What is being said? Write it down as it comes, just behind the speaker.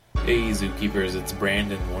Hey Zookeepers, it's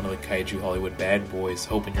Brandon, one of the Kaiju Hollywood bad boys,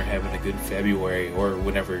 hoping you're having a good February, or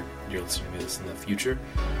whenever you're listening to this in the future.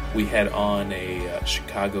 We had on a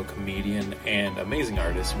Chicago comedian and amazing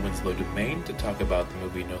artist, Winslow Dumaine, to talk about the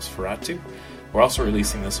movie Nosferatu. We're also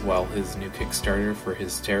releasing this while his new Kickstarter for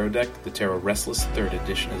his tarot deck, the Tarot Restless 3rd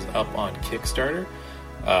edition, is up on Kickstarter.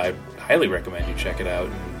 I highly recommend you check it out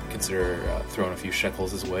and consider throwing a few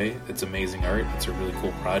shekels his way. It's amazing art, it's a really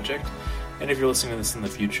cool project. And if you're listening to this in the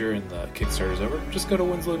future and the Kickstarter's over, just go to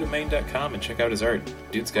winslowdomain.com and check out his art.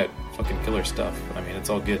 Dude's got fucking killer stuff. I mean, it's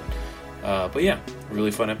all good. But yeah, really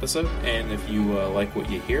fun episode. And if you like what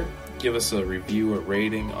you hear, give us a review or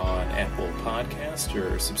rating on Apple Podcast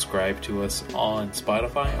or subscribe to us on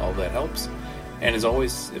Spotify. All that helps. And as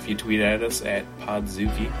always, if you tweet at us at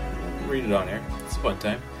Podzuki, we'll read it on air. It's a fun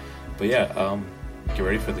time. But yeah, get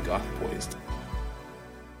ready for the Goth Boys.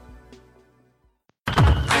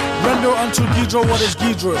 Render unto Ghidra what is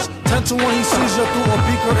Ghidra's. 10 to 1 he sees you through a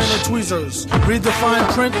beaker and a tweezers. Read the fine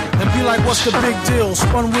print and be like, what's the big deal?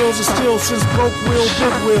 Spun wheels of steel since broke wheel,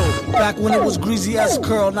 big wheel. Back when it was greasy as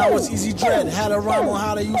curl, now it's easy dread. Had a rhyme on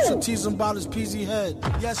how they used to tease him about his peasy head.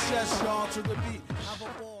 Yes, y'all, to the beat. Have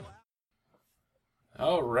a ball.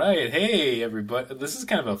 All right, hey everybody. This is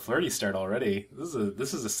kind of a flirty start already.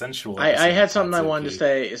 This is a sensual. I had something I wanted to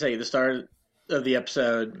say at the start of the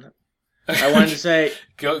episode. I wanted to say...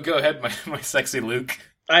 Go ahead, my sexy Luke.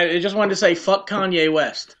 I just wanted to say, fuck Kanye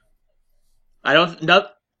West.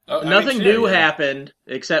 Nothing new happened,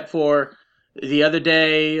 except for the other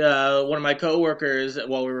day, one of my coworkers,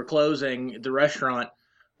 while we were closing the restaurant,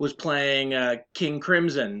 was playing King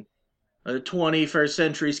Crimson, a 21st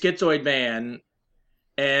Century Schizoid Man,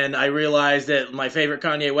 and I realized that my favorite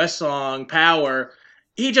Kanye West song, Power,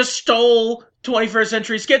 he just stole 21st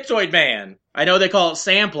Century Schizoid Man. I know they call it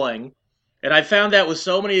sampling. And I found that with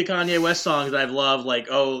so many Kanye West songs that I've loved, like,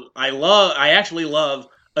 I actually love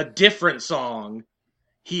a different song.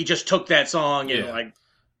 He just took that song and,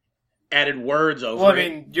 added words over it. Well, I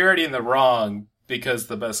mean, you're already in the wrong, because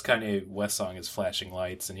the best Kanye West song is Flashing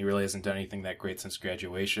Lights, and he really hasn't done anything that great since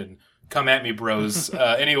Graduation. Come at me, bros.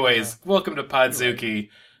 Anyways, welcome to Podzuki.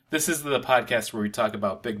 This is the podcast where we talk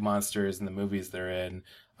about big monsters and the movies they're in.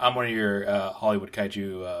 I'm one of your Hollywood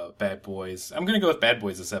Kaiju bad boys. I'm going to go with bad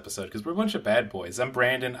boys this episode because we're a bunch of bad boys. I'm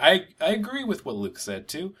Brandon. I agree with what Luke said,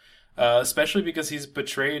 too, especially because he's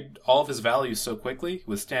betrayed all of his values so quickly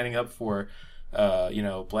with standing up for,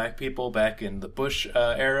 black people back in the Bush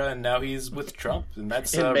era, and now he's with Trump. And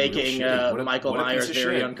that's making Michael Myers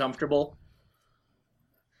very uncomfortable.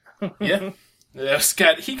 Yeah.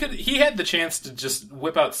 Scott, he had the chance to just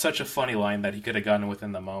whip out such a funny line that he could have gotten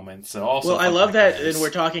within the moment. So also, I love that, and we're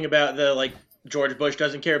talking about George Bush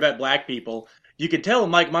doesn't care about black people. You could tell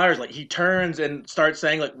Mike Myers, he turns and starts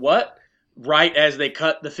saying what right as they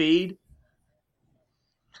cut the feed.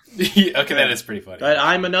 Okay, that is pretty funny. But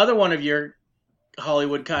I'm another one of your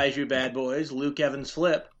Hollywood Kaiju bad boys, Luke Evans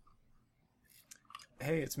Flip.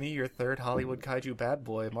 Hey, it's me, your third Hollywood Kaiju bad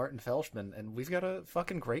boy, Martin Felshman, and we've got a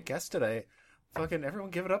fucking great guest today. Fucking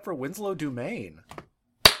everyone give it up for Winslow Dumaine.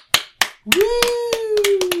 Woo!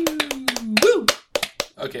 Woo!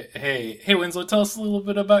 Okay, hey Winslow, tell us a little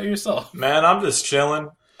bit about yourself. Man, I'm just chilling.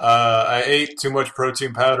 I ate too much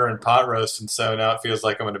protein powder and pot roast, and so now it feels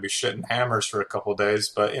like I'm going to be shitting hammers for a couple days,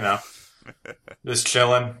 but, just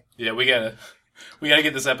chilling. Yeah, we gotta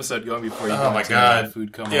get this episode going before you go my God.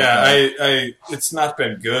 Food coma. Yeah, I it's not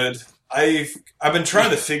been good. I've been trying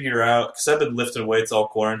to figure out, because I've been lifting weights all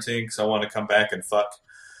quarantine because I want to come back and fuck.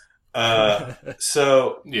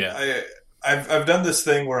 So yeah, I've done this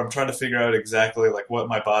thing where I'm trying to figure out exactly what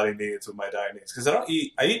my body needs, what my diet needs, because I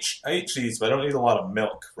eat cheese, but I don't eat a lot of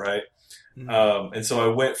milk, right? Mm-hmm. And so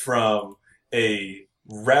I went from a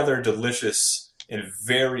rather delicious and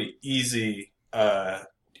very easy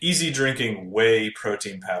drinking whey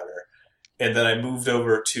protein powder, and then I moved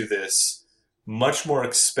over to this much more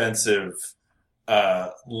expensive,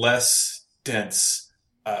 less dense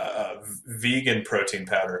vegan protein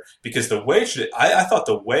powder, because the whey I thought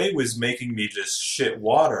the whey was making me just shit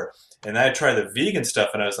water, and I tried the vegan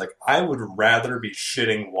stuff and I was like, I would rather be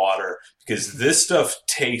shitting water because this stuff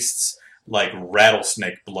tastes like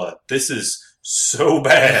rattlesnake blood. This is so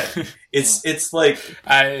bad. It's like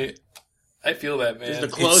I feel that, man. It's the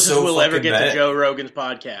closest we'll ever get to Joe Rogan's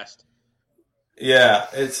podcast. Yeah,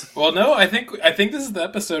 it's... Well, no, I think this is the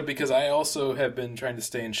episode because I also have been trying to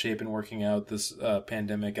stay in shape and working out this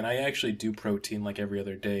pandemic, and I actually do protein every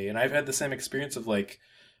other day, and I've had the same experience of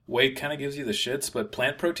whey kind of gives you the shits, but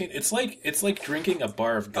plant protein, it's like drinking a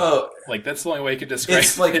bar of gum. That's the only way I could describe it.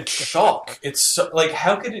 It's like chalk. It's so,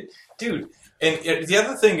 how could it... Dude, And the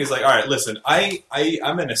other thing is like, all right, listen,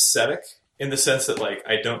 I'm an ascetic in the sense that like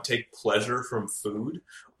I don't take pleasure from food,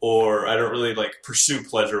 or I don't really like pursue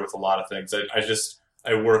pleasure with a lot of things.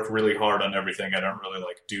 I work really hard on everything. I don't really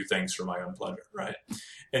like do things for my own pleasure, right?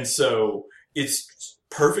 And so it's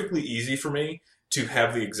perfectly easy for me to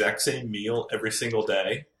have the exact same meal every single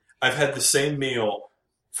day. I've had the same meal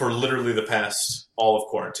for literally the past all of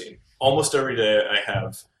quarantine. Almost every day I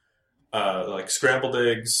have like scrambled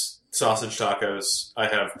eggs, sausage tacos, I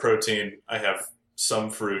have protein, I have some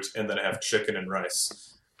fruit, and then I have chicken and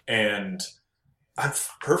rice. And I'm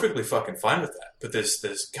perfectly fucking fine with that. But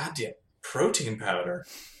this goddamn protein powder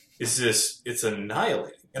it's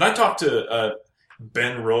annihilating. And I talked to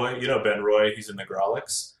Ben Roy. You know Ben Roy, he's in the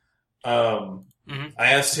Grolix. I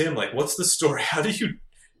asked him, like, what's the story? How do you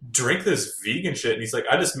drink this vegan shit? And he's like,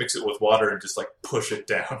 I just mix it with water and just like push it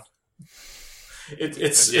down.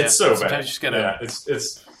 It's so bad.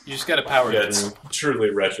 You just gotta power through. It's truly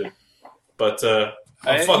wretched. But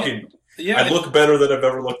I Yeah, look better than I've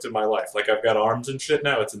ever looked in my life. Like, I've got arms and shit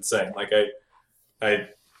now. It's insane. Like, I'm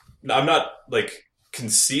not, like,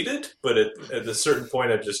 conceited, but at a certain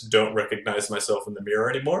point, I just don't recognize myself in the mirror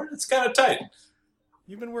anymore. It's kind of tight.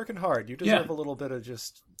 You've been working hard. You deserve a little bit of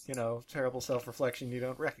just, terrible self-reflection. You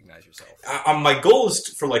don't recognize yourself. My goal is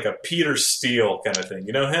for, like, a Peter Steele kind of thing.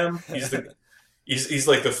 You know him? He's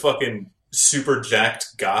like the fucking super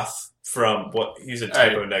jacked goth from he's a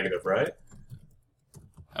typo negative, right?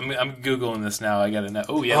 I'm Googling this now. I gotta know.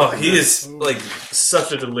 Oh, yeah. Oh, he is, like,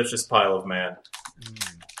 such a delicious pile of man.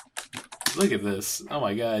 Look at this. Oh,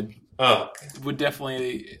 my God. Oh. Would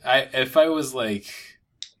definitely... if I was, like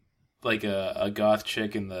a goth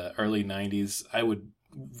chick in the early 90s, I would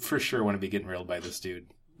for sure want to be getting railed by this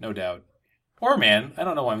dude. No doubt. Or man. I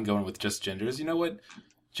don't know why I'm going with just genders. You know what?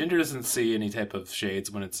 Gender doesn't see any type of shades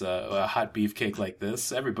when it's a hot beefcake like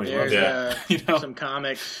this. Everybody loves it. Some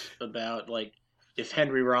comics about, like, if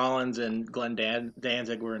Henry Rollins and Glenn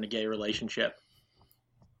Danzig were in a gay relationship.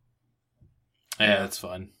 Yeah, that's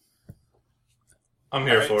fun. I'm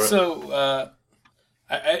here for it. So,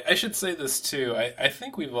 I should say this too. I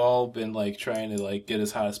think we've all been like trying to like get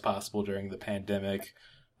as hot as possible during the pandemic.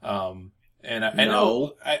 And I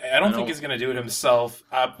know I don't think he's going to do it himself.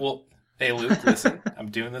 Well, hey Luke, listen,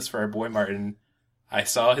 I'm doing this for our boy Martin. I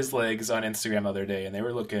saw his legs on Instagram the other day, and they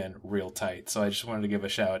were looking real tight. So I just wanted to give a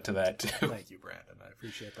shout out to that too. Thank you, Brandon. I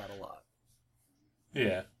appreciate that a lot.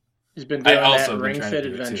 Yeah, he's been doing that Ring Fit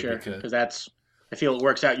Adventure because that's. I feel it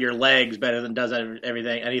works out your legs better than does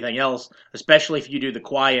anything else, especially if you do the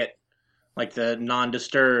quiet, like the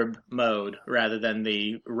non-disturb mode, rather than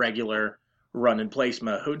the regular run-in-place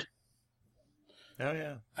mode. Oh,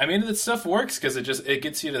 yeah. I mean, that stuff works because it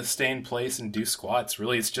gets you to stay in place and do squats.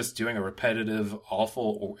 Really, it's just doing a repetitive,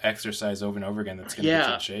 awful exercise over and over again that's going to get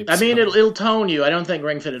you in shape. I mean, it'll tone you. I don't think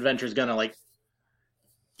Ring Fit Adventure is going to, like...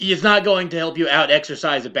 It's not going to help you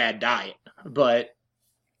out-exercise a bad diet, but...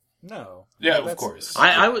 No. Yeah, of course.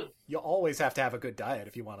 I would. You always have to have a good diet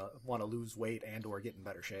if you want to lose weight and or get in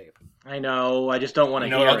better shape. I know. I just don't want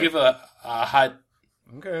to. I'll give a hot.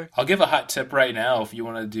 Okay. I'll give a hot tip right now. If you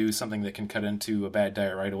want to do something that can cut into a bad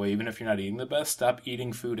diet right away, even if you're not eating the best, stop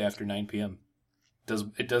eating food after 9 p.m.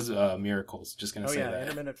 It does miracles. Just gonna say that.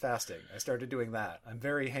 Intermittent fasting. I started doing that. I'm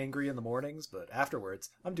very hangry in the mornings, but afterwards,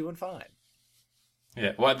 I'm doing fine.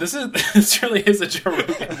 Yeah, well, this really is a Joe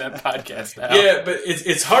Rogan that podcast now. Yeah, but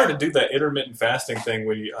it's hard to do that intermittent fasting thing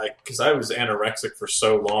when you because I was anorexic for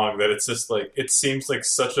so long that it's just like it seems like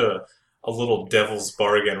such a little devil's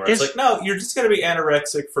bargain where it's like, no, you're just going to be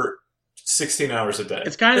anorexic for 16 hours a day.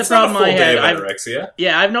 It's kind of the problem I had. Anorexia.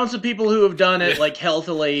 Yeah, I've known some people who have done it like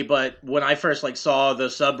healthily, but when I first like saw the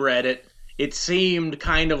subreddit, it seemed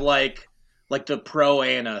kind of like the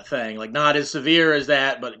pro-Ana thing, like not as severe as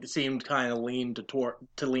that, but it seemed kind of lean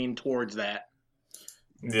towards that.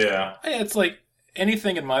 Yeah, it's like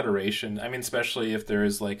anything in moderation. I mean, especially if there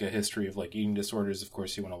is like a history of like eating disorders, of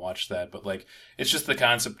course you want to watch that. But like, it's just the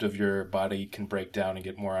concept of your body can break down and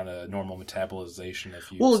get more on a normal metabolization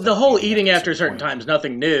if you. Well, the whole eating after a certain time is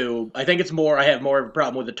nothing new. I think it's more. I have more of a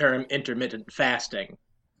problem with the term intermittent fasting.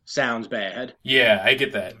 Sounds bad. Yeah, I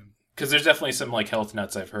get that. Because there's definitely some like health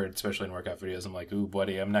nuts I've heard, especially in workout videos. I'm like, ooh,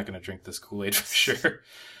 buddy, I'm not going to drink this Kool-Aid for sure.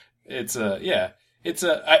 I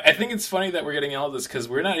think it's funny that we're getting all this because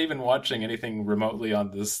we're not even watching anything remotely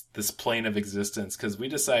on this plane of existence because we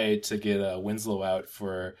decided to get Winslow out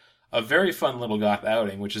for a very fun little goth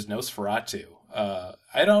outing, which is Nosferatu.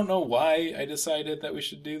 I don't know why I decided that we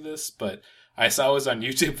should do this, but I saw it was on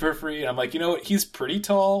YouTube for free, and I'm like, you know what? He's pretty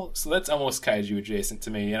tall, so that's almost kaiju adjacent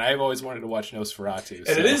to me. And I've always wanted to watch Nosferatu.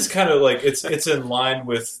 And it is kind of like it's in line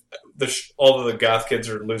with all of the goth kids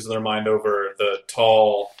are losing their mind over the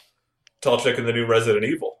tall chick in the new Resident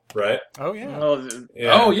Evil, right? Oh yeah.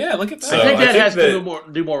 Oh yeah, look at that. So I think that has that-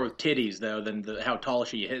 to do more with titties though than how tall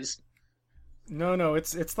she is. No,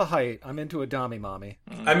 it's the height. I'm into a Dami mommy.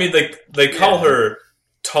 I mean, they call her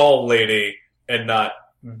tall lady and not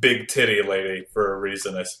big titty lady for a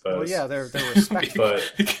reason, I suppose. Well, yeah, they're respectful.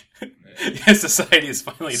 But yeah, society is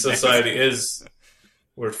finally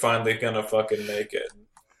we're finally gonna fucking make it.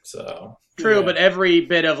 So True, Yeah. but every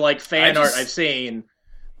bit of like fan I just- art I've seen,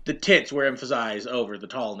 the tits were emphasized over the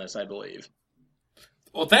tallness, I believe.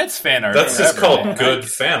 Well, that's fan art. that's just forever, called man. good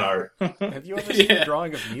fan art. Have you ever seen Yeah. a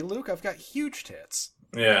drawing of me, Luke? I've got huge tits.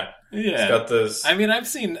 Yeah, Yeah, it's got this. I mean, I've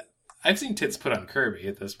seen tits put on Kirby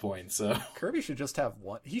at this point, so Kirby should just have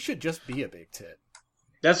one. He should just be a big tit.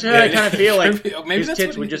 That's how Yeah, I kind of feel like Kirby- maybe his that's tits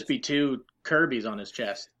what would he just be two Kirby's on his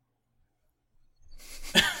chest.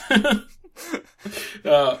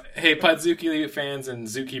 Hey, Podzuki fans and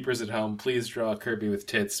zookeepers at home, please draw Kirby with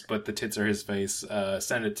tits, but the tits are his face.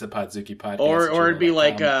 Send it to Podzuki Podcast. Or it'd be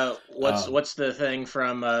like gmail.com. what's the thing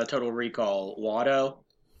from Total Recall? Watto?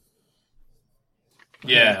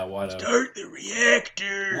 Yeah, Watto. Start the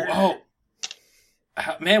reactor. Oh,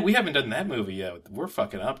 man, we haven't done that movie yet. We're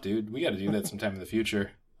fucking up, dude. We got to do that sometime in the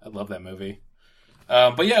future. I love that movie.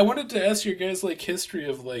 But yeah, I wanted to ask you guys like history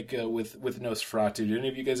of like with Nosferatu. Did any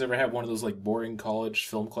of you guys ever have one of those like boring college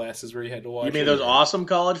film classes where you had to watch? You mean it, those or- awesome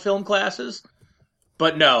college film classes?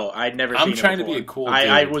 But no, I'd never I'm seen it trying to before. be a cool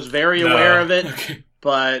I dude. was very No. aware of it, Okay.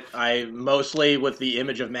 but I mostly with the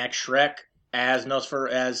image of Max Schreck as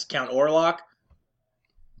as Count Orlok.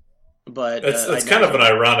 But That's kind of an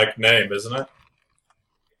ironic name, isn't it?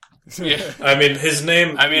 Yeah. I mean, his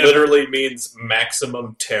name literally means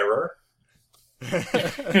maximum terror.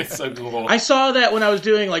 It's so cool. I saw that when I was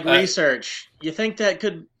doing like Uh, research. You think that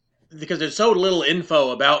could, because there's so little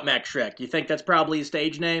info about Max Schreck, you think that's probably a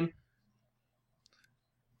stage name?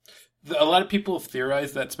 A lot of people have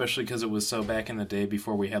theorized that, especially because it was so back in the day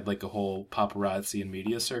before we had like a whole paparazzi and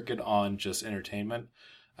media circuit on just entertainment.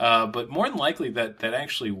 But more than likely that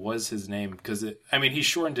actually was his name because he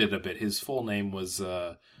shortened it a bit. His full name was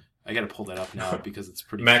I got to pull that up now because it's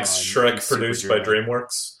pretty. Max fun. Schreck, He's super produced by German.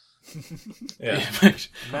 DreamWorks. Yeah,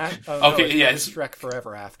 Okay, yeah, it's Shrek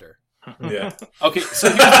Forever After. yeah. Okay, so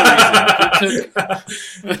here's the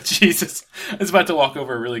reason. Jesus, I was about to walk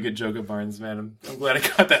over a really good joke of Barnes, man. I'm glad I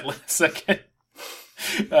got that last second.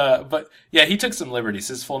 But yeah, he took some liberties.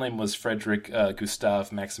 His full name was Frederick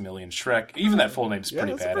Gustav Maximilian Schreck. Even that full name's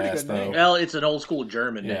pretty that's a pretty badass, good though. name. Well, it's an old school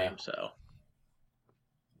German Yeah. name, so.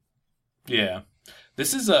 Yeah.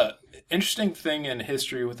 This is a interesting thing in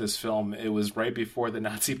history with this film. It was right before the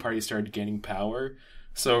Nazi Party started gaining power.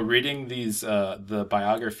 So reading these the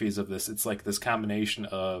biographies of this, it's like this combination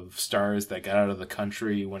of stars that got out of the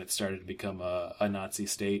country when it started to become a Nazi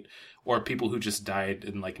state, or people who just died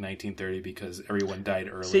in like 1930 because everyone died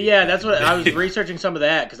early. See, yeah, that's what I was researching some of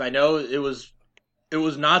that because I know it was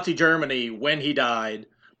Nazi Germany when he died,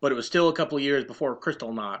 but it was still a couple of years before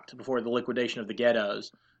Kristallnacht, before the liquidation of the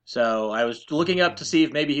ghettos. So I was looking up to see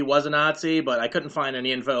if maybe he was a Nazi, but I couldn't find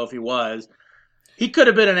any info if he was. He could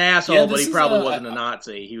have been an asshole, Yeah, but this he is probably wasn't a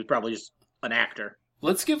Nazi. He was probably just an actor.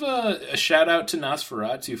 Let's give a shout out to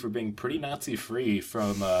Nosferatu for being pretty Nazi free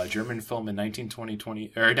from German film in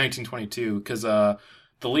 1922 because the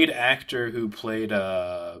lead actor who played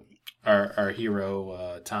our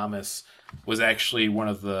hero Thomas was actually one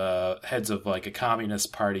of the heads of like a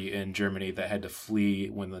communist party in Germany that had to flee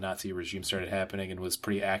when the Nazi regime started happening and was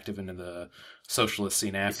pretty active in the socialist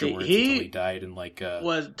scene afterwards until he died in like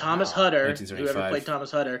Was Thomas Hutter, 1975. whoever played Thomas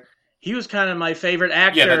Hutter, he was kind of my favorite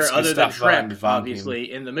actor Yeah, that's other than Gustav von Shrek, Von obviously,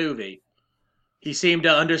 in the movie. He seemed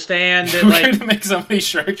to understand that, We're like, going to make so many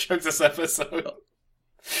Shrek jokes this episode.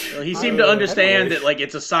 he seemed to understand anyway. that, like,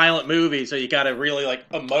 it's a silent movie, so you gotta really, like,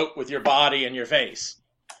 emote with your body and your face.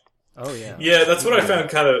 Oh yeah. Yeah, that's what I found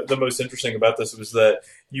kind of the most interesting about this was that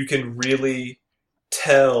you can really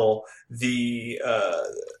tell the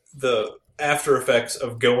after effects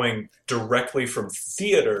of going directly from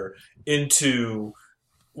theater into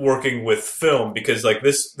working with film because like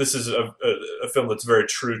this is a film that's very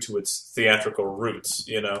true to its theatrical roots,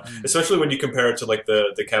 you know, especially when you compare it to like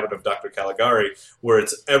the Cabinet of Dr. Caligari, where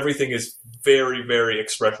everything is very, very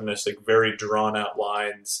expressionistic, very drawn out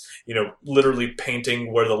lines, you know, literally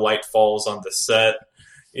painting where the light falls on the set.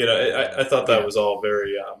 You know, I thought that was all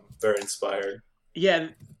very, very inspired. Yeah,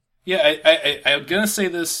 Yeah, I'm gonna say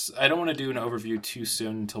this. I don't want to do an overview too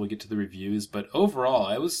soon until we get to the reviews, but overall,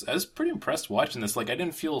 I was pretty impressed watching this. Like, I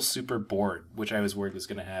didn't feel super bored, which I was worried was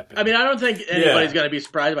gonna happen. I mean, I don't think anybody's going to be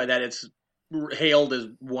surprised by that. It's hailed as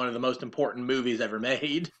one of the most important movies ever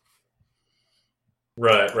made.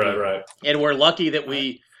 Right. And we're lucky that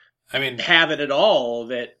we have it at all,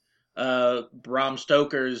 that Bram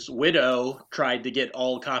Stoker's widow tried to get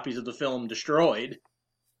all copies of the film destroyed.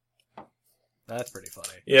 That's pretty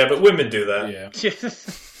funny. Yeah, but women do that. Yeah.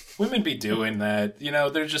 Women be doing that. You know,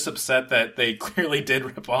 they're just upset that they clearly did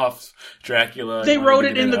rip off Dracula. They wrote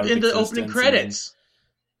it in the opening credits.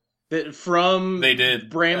 That from they did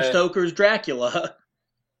Bram Stoker's Dracula.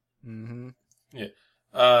 Mm-hmm. Yeah.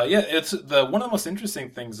 It's one of the most interesting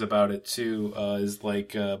things about it too, is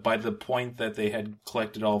like by the point that they had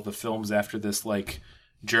collected all of the films after this like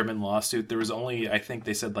German lawsuit, there was only, I think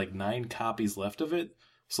they said, like 9 copies left of it.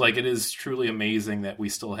 So like it is truly amazing that we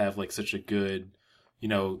still have like such a good,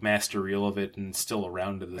 master reel of it and still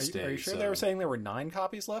around to this day. Are you sure they were saying there were 9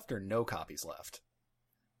 copies left or no copies left?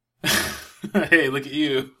 Hey, look at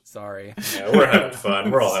you. Sorry. Yeah, we're having fun.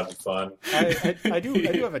 We're all having fun. I do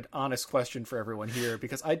have an honest question for everyone here,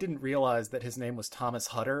 because I didn't realize that his name was Thomas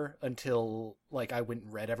Hutter until like I went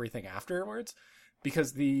and read everything afterwards,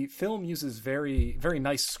 because the film uses very, very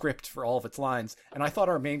nice script for all of its lines, and I thought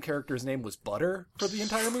our main character's name was Butter for the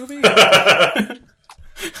entire movie. That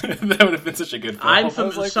would have been such a good film. I'm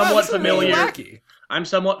somewhat familiar. Wacky. I'm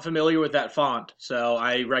somewhat familiar with that font, so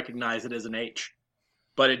I recognize it as an H.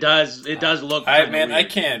 But it does look. Weird. I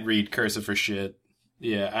can't read cursive for shit.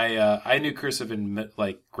 Yeah, I knew cursive in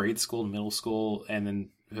like grade school, middle school, and then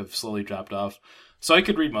have slowly dropped off. So I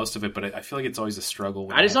could read most of it, but I feel like it's always a struggle.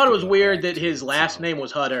 I just thought it was weird that his last name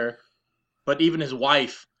was Hutter, but even his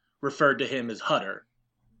wife referred to him as Hutter.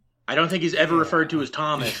 I don't think he's ever referred to as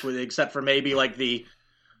Thomas, except for maybe like the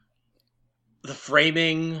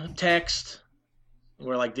framing text,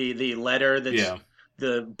 or like the letter that's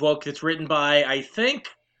the book that's written by, I think,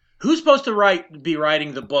 who's supposed to be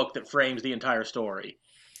writing the book that frames the entire story?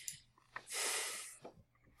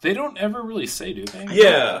 They don't ever really say, do they?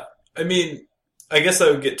 Yeah, I mean, I guess I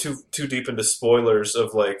would get too deep into spoilers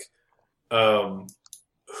of like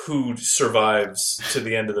who survives to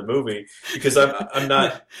the end of the movie, because I'm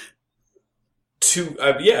not too.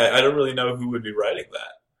 I don't really know who would be writing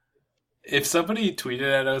that. If somebody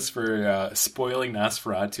tweeted at us for spoiling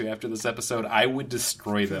Nosferatu after this episode, I would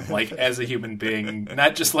destroy them, like, as a human being.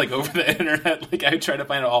 Not just, like, over the internet. Like, I would try to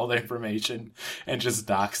find out all their information and just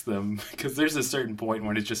dox them. Because there's a certain point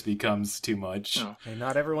when it just becomes too much. Oh. Hey,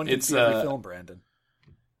 not everyone can see every film, Brandon.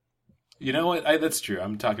 You know what? That's true.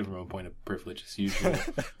 I'm talking from a point of privilege, as usual.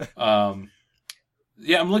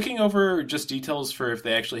 Yeah, I'm looking over just details for if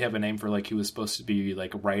they actually have a name for, like, who was supposed to be,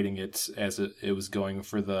 like, writing it as it was going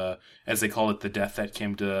for the, as they call it, the death that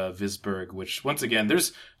came to Visburg, which, once again,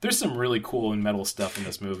 there's some really cool and metal stuff in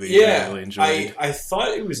this movie. Yeah, that I really enjoyed. I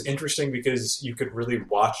thought it was interesting because you could really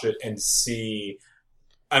watch it and see,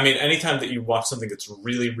 I mean, anytime that you watch something that's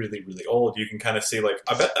really, really, really old, you can kind of see, like,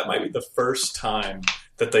 I bet that might be the first time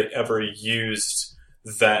that they ever used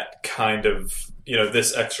that kind of,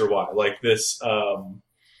 this X or Y, like this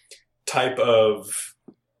type of,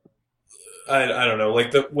 I don't know,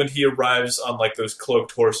 like when he arrives on like those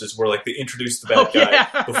cloaked horses, where like they introduce the bad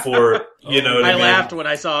guy before, you know what I mean? Laughed when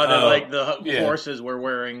I saw that like the horses were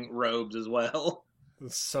wearing robes as well.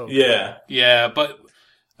 So yeah, but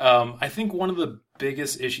I think one of the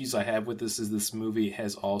biggest issues I have with this is this movie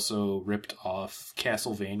has also ripped off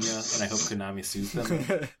Castlevania, and I hope Konami sues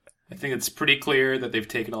them. I think it's pretty clear that they've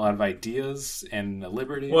taken a lot of ideas and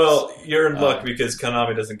liberties. Well, you're in luck because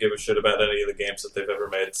Konami doesn't give a shit about any of the games that they've ever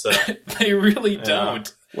made. So they really don't.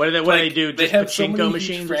 What do they do? They just have pachinko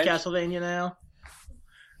machines with Castlevania now?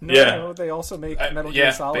 No, they also make Metal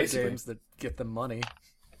Gear Solid basically. games that get them money.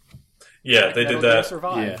 Yeah, like they Metal did Gear that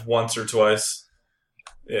Survive. once or twice.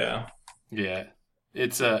 Yeah.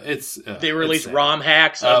 It's they release ROM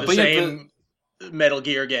hacks of the same Metal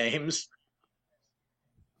Gear games.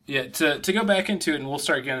 Yeah, to go back into it, and we'll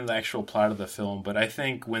start getting into the actual plot of the film, but I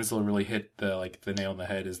think Winslow really hit the nail on the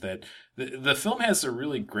head, is that the film has a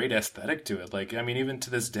really great aesthetic to it. Like, I mean, even to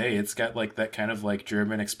this day, it's got like that kind of like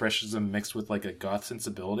German expressionism mixed with like a goth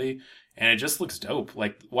sensibility, and it just looks dope.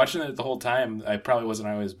 Like, watching it the whole time, I probably wasn't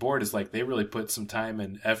always bored. Is like they really put some time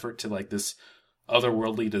and effort to like this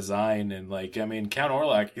otherworldly design, and like, I mean, Count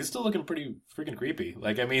Orlok, he's still looking pretty freaking creepy.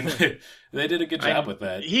 Like, I mean, they did a good job with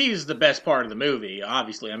that. He's the best part of the movie,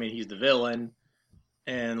 obviously. I mean, he's the villain,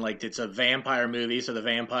 and like, it's a vampire movie, so the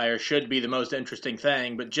vampire should be the most interesting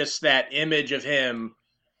thing. But just that image of him,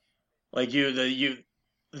 like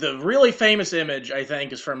the really famous image, I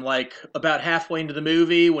think, is from like about halfway into the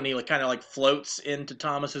movie when he like kind of like floats into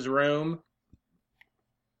Thomas's room.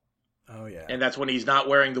 Oh yeah. And that's when he's not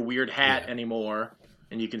wearing the weird hat anymore.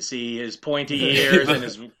 And you can see his pointy ears and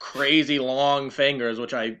his crazy long fingers,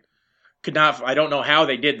 which I don't know how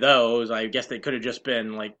they did those. I guess they could have just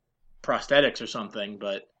been like prosthetics or something,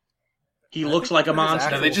 but he looks like a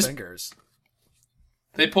monster. They just fingers.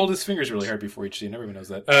 They pulled his fingers really hard before each scene. Everyone knows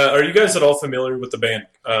that. Are you guys at all familiar with the band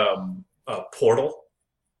Portal?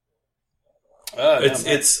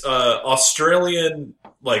 It's Australian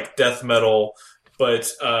like death metal,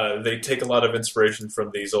 but they take a lot of inspiration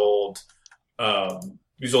from these old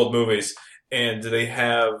movies, and they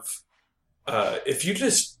have. If you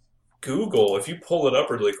just Google, if you pull it up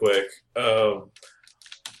really quick,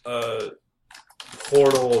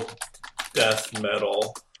 Portal death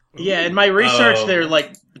metal. Yeah, in my research, they're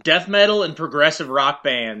like death metal and progressive rock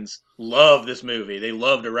bands love this movie. They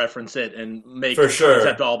love to reference it and make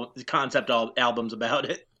concept albums about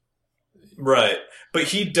it. Right, but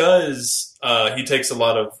he does. He takes a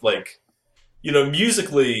lot of like,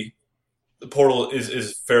 musically, the Portal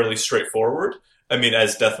is fairly straightforward. I mean,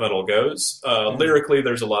 as death metal goes, lyrically,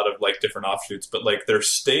 there's a lot of like different offshoots, but like their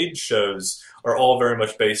stage shows are all very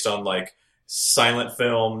much based on like silent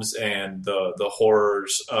films and the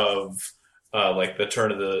horrors of like the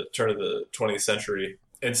turn of the 20th century.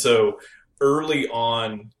 And so early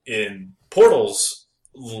on in Portal's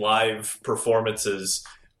live performances,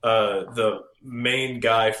 the main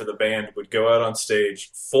guy for the band would go out on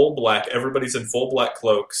stage full black. Everybody's in full black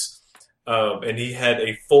cloaks, and he had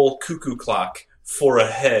a full cuckoo clock for a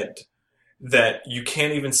head that you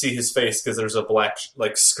can't even see his face because there's a black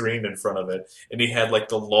like screen in front of it, and he had like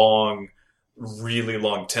the long, really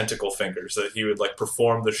long tentacle fingers that he would like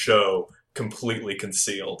perform the show completely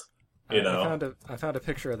concealed. I found a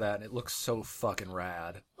picture of that, and it looks so fucking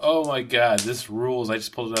rad. Oh my god, this rules! I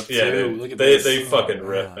just pulled it up too. Yeah, look at this. They fucking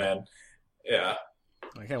rip, man. Yeah.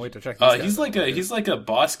 I can't wait to check. These he's like a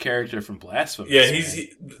boss character from Blasphemous. Yeah,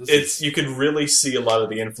 you can really see a lot of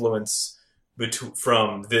the influence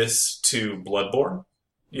from this to Bloodborne.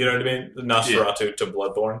 You know what I mean? Nosferatu to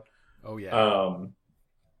Bloodborne. Oh yeah.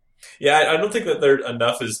 I don't think that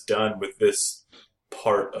enough is done with this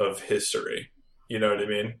part of history. You know what I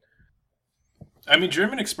mean? I mean,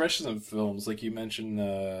 German expressionism films, like you mentioned,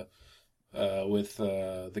 with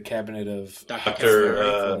the Cabinet of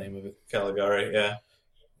Dr. name of it. Caligari, yeah.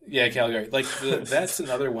 Yeah, Caligari. Like that's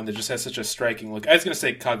another one that just has such a striking look. I was going to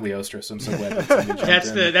say Cagliostro, so I'm so glad that's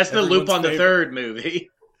the Loop on the Third movie.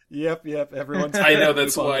 Yep. Everyone's I know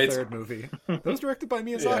that's why it's Third movie. That was directed by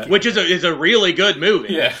Miyazaki, which is a really good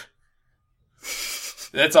movie. Yeah,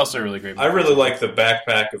 that's also a really great movie. I really like the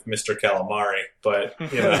backpack of Mr. Calamari, but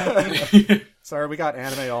Sorry, we got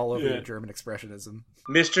anime all over the German expressionism.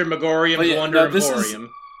 Mr. Megorium's Wonder Emporium.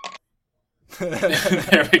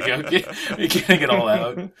 There we go. We're getting it all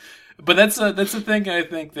out. But that's the thing I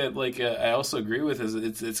think that I also agree with is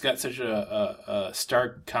it's got such a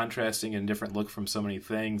stark contrasting and different look from so many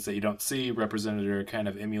things that you don't see represented or kind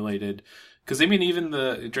of emulated. Because I mean, even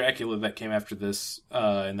the Dracula that came after this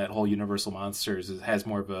and that whole Universal Monsters has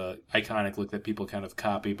more of a iconic look that people kind of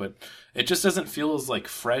copy, but it just doesn't feel as like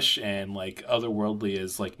fresh and like otherworldly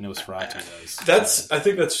as like Nosferatu does. I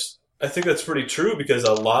think that's pretty true because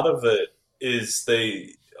a lot of it is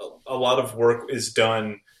a lot of work is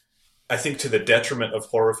done. I think to the detriment of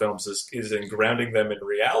horror films is in grounding them in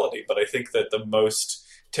reality. But I think that the most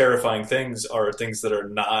terrifying things are things that are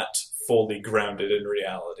not fully grounded in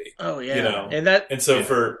reality. Oh yeah,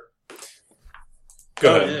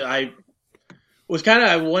 Go ahead.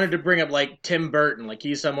 I wanted to bring up like Tim Burton. Like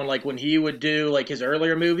he's someone like when he would do like his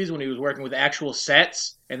earlier movies when he was working with actual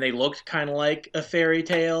sets and they looked kind of like a fairy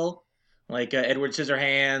tale. Like Edward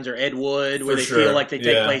Scissorhands or Ed Wood, where feel like they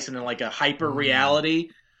take place in like a hyper reality.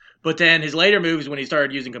 But then his later movies, when he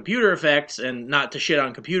started using computer effects, and not to shit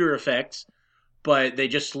on computer effects, but they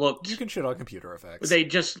just looked. You can shit on computer effects. They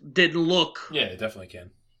just didn't look. Yeah, it definitely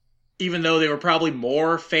can. Even though they were probably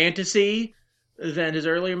more fantasy than his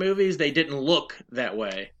earlier movies, they didn't look that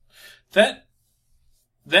way. That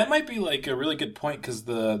might be like a really good point because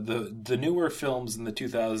the newer films in the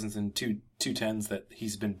 2000s and 2010s that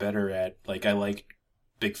he's been better at, like I like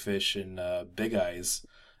Big Fish and Big Eyes.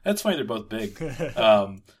 That's fine, they're both big.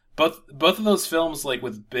 Both of those films, like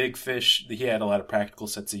with Big Fish, he had a lot of practical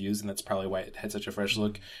sets to use, and that's probably why it had such a fresh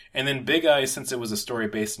look. And then Big Eyes, since it was a story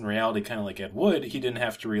based in reality, kind of like Ed Wood, he didn't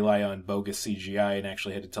have to rely on bogus CGI and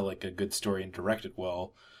actually had to tell like a good story and direct it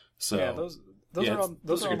well. So yeah, those are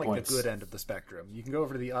on like points. the good end of the spectrum. You can go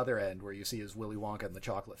over to the other end where you see his Willy Wonka and the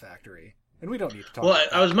Chocolate Factory, And we don't need to talk Well, about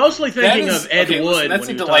that. I was mostly thinking of Ed Wood That's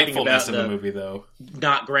when a he was talking delightfulness about of the movie, though.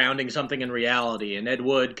 not grounding something in reality. And Ed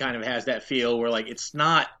Wood kind of has that feel where, like, it's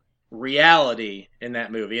not reality in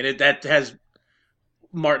that movie. And that has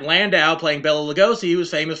Martin Landau playing Bela Lugosi, who was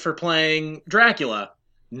famous for playing Dracula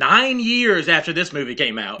 9 years after this movie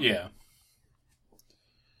came out. Yeah.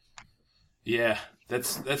 Yeah,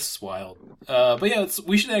 that's wild. But yeah,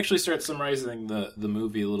 we should actually start summarizing the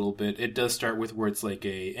movie a little bit. It does start with where it's like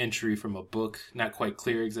a entry from a book, not quite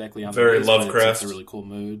clear exactly on Very the list, but Lovecraft. it's a really cool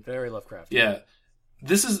mood. Very Lovecraft. Yeah.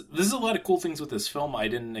 This is a lot of cool things with this film I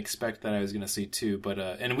didn't expect that I was going to see too, but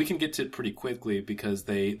and we can get to it pretty quickly because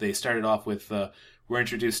they started off with we're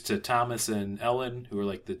introduced to Thomas and Ellen, who are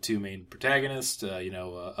like the two main protagonists,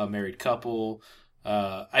 a married couple.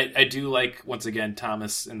 I do like, once again,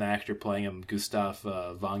 Thomas and the actor playing him, Gustav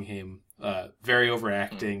Vangheim, very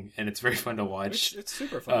overacting, and it's very fun to watch. It's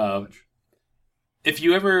super fun to watch. If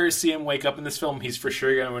you ever see him wake up in this film, he's for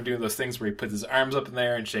sure going to do those things where he puts his arms up in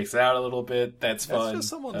there and shakes it out a little bit. That's fun. That's just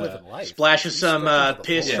someone living life. Splashes some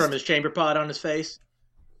piss fullest. from his chamber pot on his face.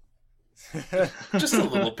 Just a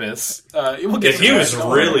little piss. We'll get If to he that. was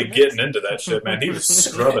really getting into that shit, man, he was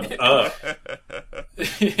scrubbing up.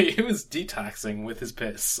 He was detoxing with his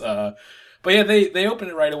piss. But yeah, they open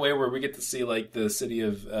it right away where we get to see like the city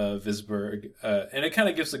of Visburg, and it kind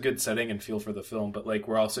of gives a good setting and feel for the film. But like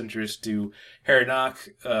we're also introduced to Herr Knock,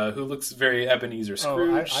 who looks very Ebenezer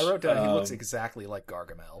Scrooge. I wrote down he looks exactly like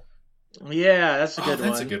Gargamel. Yeah, that's a good one.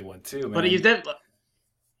 That's a good one too, man. But he's definitely...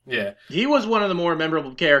 Yeah. He was one of the more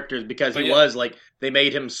memorable characters because he was, like, they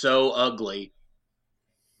made him so ugly.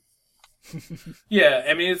 Yeah,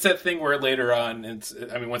 I mean, it's that thing where later on,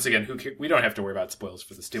 once again, we don't have to worry about spoilers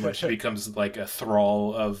for this too much. He becomes like a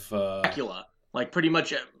thrall of Dracula. Like, pretty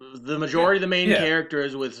much the majority of the main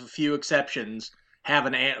characters, with a few exceptions,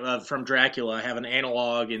 have from Dracula, have an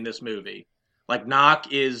analog in this movie. Like,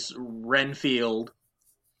 Knock is Renfield.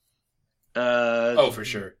 For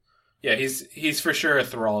sure. Yeah, he's for sure a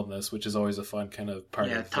thrall in this, which is always a fun kind of part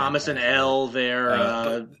of Yeah, Thomas and Elle,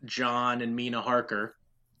 they're John and Mina Harker.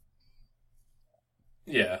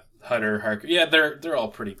 Yeah, Hutter, Harker. Yeah, they're all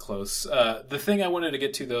pretty close. The thing I wanted to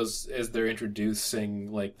get to, though, is they're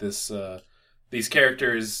introducing like this these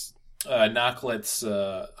characters. Knock lets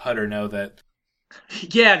Hutter know that.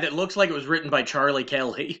 Yeah, that looks like it was written by Charlie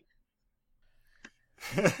Kelly.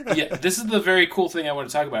 Yeah, this is the very cool thing I want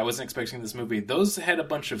to talk about. I wasn't expecting this movie. Those had a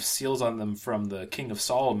bunch of seals on them from the King of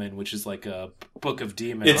Solomon, which is like a book of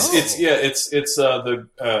demons. It's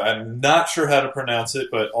I'm not sure how to pronounce it,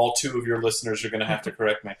 but all two of your listeners are going to have to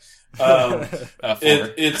correct me.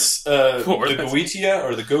 It's the Goetia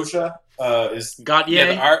or the Goetia is Got the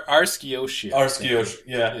Arskiotia. Arskiotia,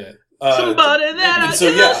 yeah. Somebody that I used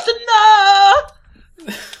to know.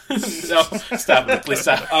 No, stop it! Please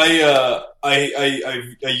stop. I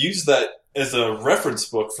use that as a reference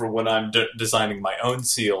book for when I'm designing my own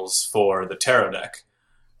seals for the tarot deck.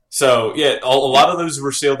 So yeah, a lot of those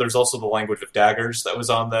were sealed. There's also the language of daggers that was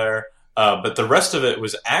on there, but the rest of it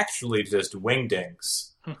was actually just wingdings.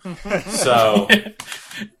 So,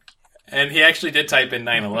 and he actually did type in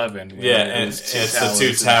 9/11. Yeah, and it's the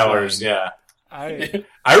two towers. Yeah.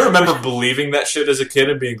 I remember believing that shit as a kid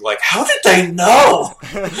and being like, how did they know?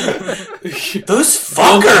 Those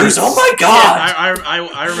fuckers! Oh my god! Yeah,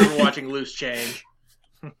 I remember watching Loose Change.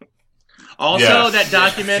 Also, that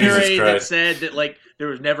documentary that said that like there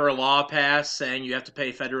was never a law passed saying you have to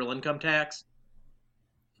pay federal income tax.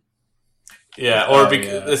 Yeah, or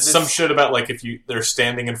there's some shit about like if they're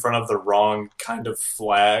standing in front of the wrong kind of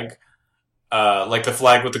flag. Like the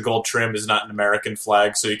flag with the gold trim is not an American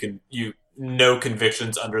flag, so no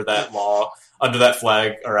convictions under that law, under that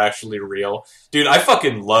flag, are actually real. Dude, I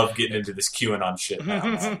fucking love getting into this QAnon shit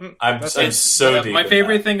now. I'm so deep. My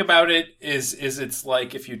favorite thing about it is it's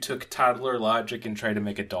like if you took toddler logic and tried to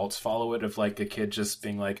make adults follow it, of like a kid just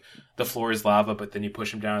being like, the floor is lava, but then you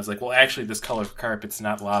push him down, it's like, well, actually, this color carpet's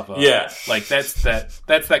not lava. Yeah. Like, that's that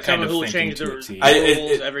kind Someone of who will thinking change to the a T.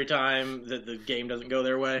 rules every time that the game doesn't go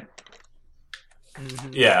their way.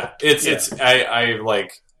 Yeah, I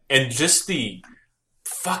like, and just the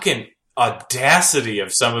fucking audacity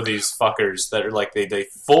of some of these fuckers that are like, they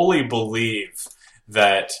fully believe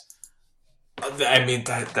that, I mean,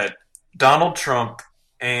 that Donald Trump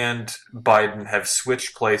and Biden have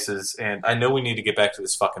switched places, and I know we need to get back to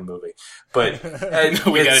this fucking movie, but we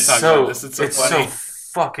gotta talk about this. It's so funny. so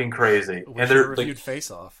fucking crazy. We And they're reviewed like,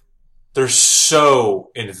 Face Off. they're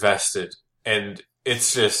so invested, and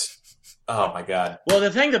it's just, oh my god. Well,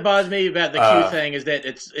 the thing that bothers me about the Q thing is that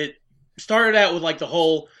it started out with like the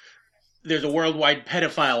whole there's a worldwide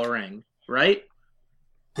pedophile ring, right?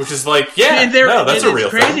 Which is like, yeah, and no, that's a real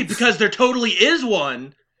thing. It's crazy thing. because there totally is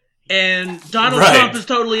one, and Donald Right. Trump is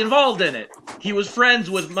totally involved in it. He was friends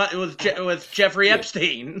with Jeffrey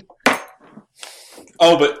Epstein.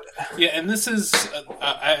 Oh, but Yeah, and this is,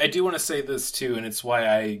 I do want to say this too, and it's why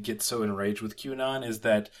I get so enraged with QAnon, is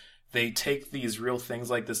that they take these real things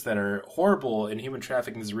like this that are horrible, and human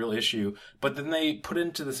trafficking is a real issue, but then they put it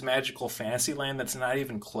into this magical fantasy land that's not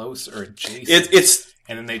even close or adjacent. it's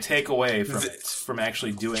and then they take away from it, from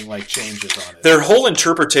actually doing like changes on it. their whole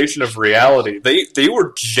interpretation of reality. They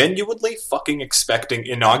were genuinely fucking expecting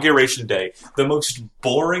Inauguration Day, the most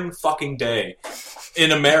boring fucking day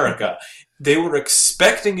in America. They were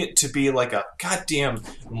expecting it to be like a goddamn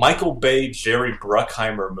Michael Bay, Jerry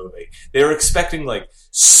Bruckheimer movie. They were expecting, like,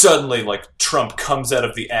 suddenly, like, Trump comes out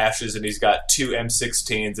of the ashes and he's got 2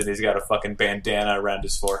 M16s and he's got a fucking bandana around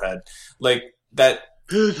his forehead. Like, that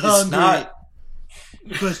Who's is hungry? not...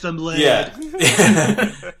 Put some lead. Yeah.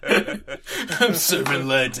 I'm serving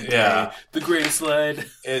lead today. Yeah. The greatest lead.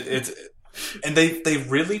 It's... And they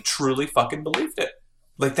really, truly fucking believed it.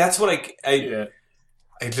 Like, that's what I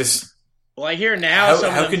just... Well, I hear now How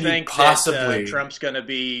some of can them you think possibly- that Trump's going to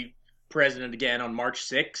be president again on March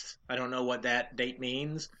 6th. I don't know what that date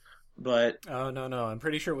means, but... Oh, no. I'm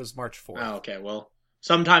pretty sure it was March 4th. Oh, okay, well,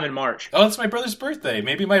 sometime in March. Oh, it's my brother's birthday.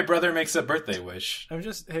 Maybe my brother makes a birthday wish.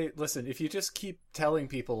 Hey, listen, if you just keep telling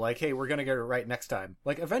people, like, hey, we're going to get it right next time,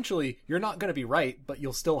 like, eventually, you're not going to be right, but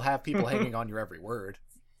you'll still have people hanging on your every word.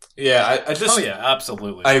 Yeah, I just... Oh, yeah,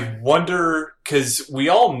 absolutely. I wonder, because we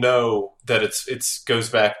all know that it's goes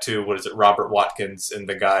back to, what is it, Robert Watkins and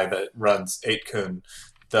the guy that runs 8kun,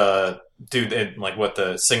 the dude in, like,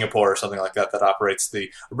 the Singapore or something like that operates the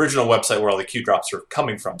original website where all the Q drops are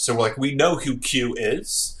coming from. So, we're like, we know who Q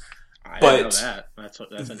is. I but, didn't know that. That's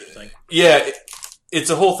interesting. Yeah, it's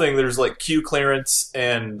a whole thing. There's, like, Q clearance,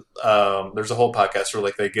 and there's a whole podcast where,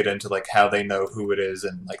 like, they get into, like, how they know who it is,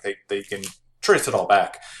 and, like, they can trace it all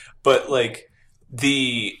back. But, like,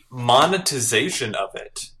 the monetization of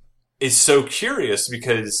it is so curious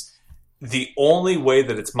because the only way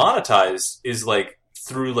that it's monetized is, like,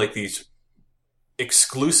 through, like, these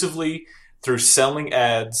exclusively through selling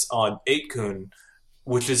ads on 8kun,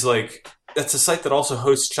 which is, like, that's a site that also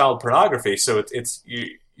hosts child pornography. So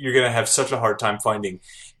you're going to have such a hard time finding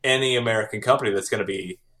any American company that's going to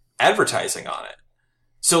be advertising on it.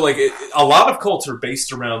 So, like, a lot of cults are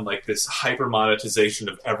based around, like, this hyper-monetization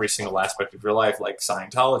of every single aspect of your life, like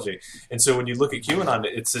Scientology. And so when you look at QAnon,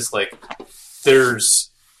 it's just, like,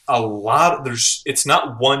 it's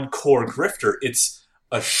not one core grifter, it's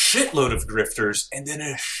a shitload of grifters and then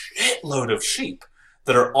a shitload of sheep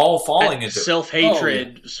that are all falling That into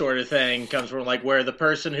self-hatred sort of thing comes from, like, where the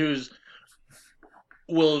person is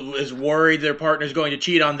worried their partner's going to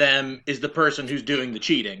cheat on them is the person who's doing the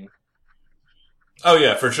cheating. Oh,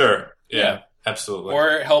 yeah, for sure. Yeah. Yeah, absolutely.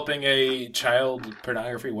 Or helping a child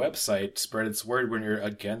pornography website spread its word when you're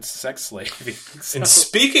against sex slaving. So, And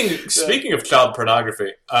speaking of child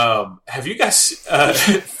pornography, have you guys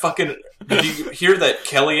did you hear that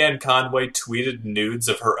Kellyanne Conway tweeted nudes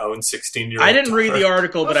of her own 16-year-old I didn't read the daughter?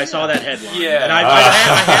 article, but I saw that headline. Yeah. And I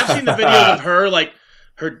have seen the videos of her, like,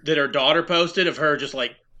 that her daughter posted of her just,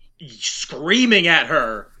 like, screaming at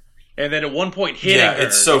her. And then at one point hitting her.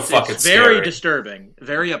 It's so fucking It's very scary. disturbing.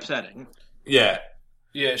 Very upsetting. Yeah.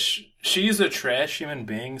 Yeah, she's a trash human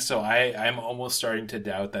being, so I'm almost starting to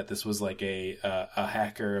doubt that this was like a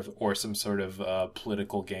hacker or some sort of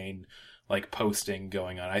political gain, like, posting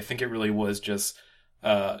going on. I think it really was just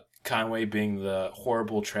Conway being the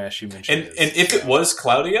horrible trash human she And is. if it was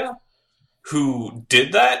Claudia who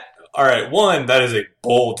did that, all right, one, that is a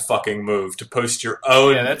bold fucking move to post your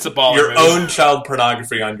own that's a baller your move. own child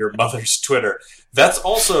pornography on your mother's Twitter. That's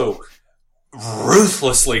also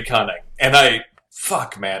ruthlessly cunning. And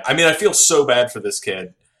fuck, man. I mean, I feel so bad for this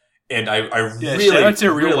kid. And I Yeah, really, shout out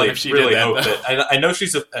to Real One if she really did that, hope though. that. I know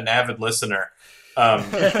she's an avid listener.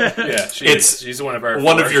 Yeah, she's one of our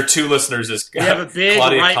One of four. your 2 listeners is We have a big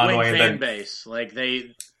Claudia right-wing Conway and fan then base. Like,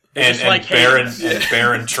 they and just like Barron hate. and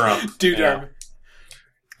Barron Trump. Dude, Yeah.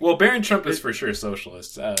 well, Barron Trump is for sure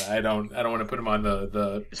socialist. I don't want to put him on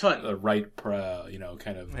the It's fun. right,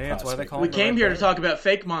 kind of. Hey, that's why they prospect. call We him the came right here to guy. talk about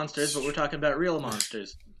fake monsters, but we're talking about real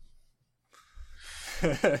monsters.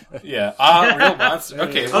 Yeah, real monster.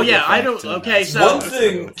 Okay. Oh, we'll yeah, get I back don't- to that. okay, so- One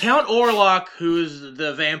thing Count Orlok, who's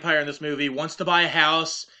the vampire in this movie, wants to buy a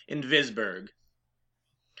house in Visburg.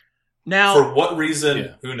 Now, for what reason?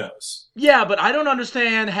 Yeah. Who knows? yeah, but I don't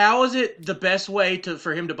understand how is it the best way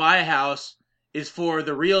for him to buy a house is for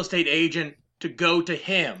the real estate agent to go to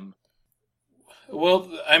him.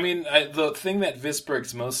 Well, I mean, the thing that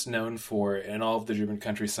Visburg's most known for in all of the German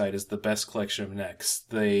countryside is the best collection of necks.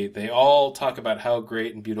 They all talk about how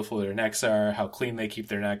great and beautiful their necks are, how clean they keep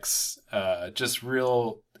their necks. Just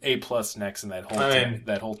real A+ necks in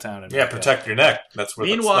that whole town. Yeah, protect your neck. That's what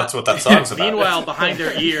that song's about. Meanwhile, behind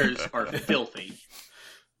their ears are filthy.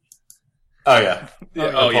 Oh yeah.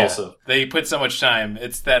 Yeah. They put so much time.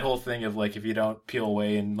 It's that whole thing of like, if you don't peel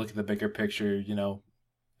away and look at the bigger picture,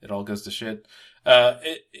 it all goes to shit.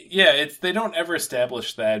 They don't ever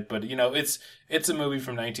establish that, but it's a movie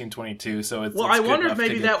from 1922, so it's. Well, it's I good wonder if enough to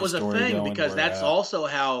maybe get that the was a story thing, going because where, that's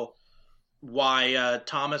also why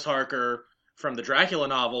Thomas Harker from the Dracula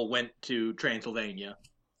novel went to Transylvania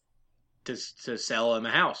to sell him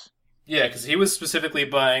a house. Yeah, because he was specifically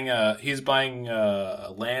buying a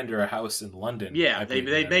land or a house in London. Yeah, they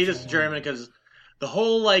made this German because the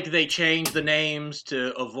whole they changed the names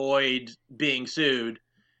to avoid being sued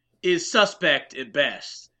is suspect at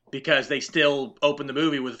best, because they still opened the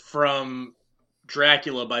movie with "From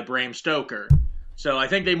Dracula" by Bram Stoker. So I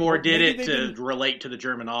think they did it to relate to the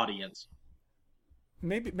German audience.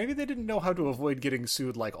 Maybe they didn't know how to avoid getting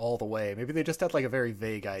sued all the way. Maybe they just had a very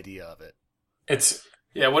vague idea of it.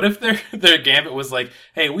 What if their gambit was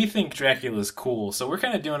hey, we think Dracula's cool, so we're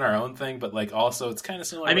kind of doing our own thing, but also it's kind of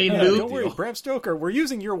similar. I mean, don't worry, Bram Stoker, we're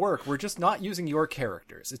using your work. We're just not using your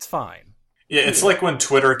characters. It's fine. Yeah, it's like when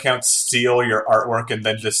Twitter accounts steal your artwork and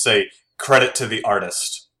then just say, credit to the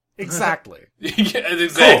artist. Exactly. Yeah,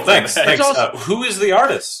 exactly. Cool, thanks. Also, who is the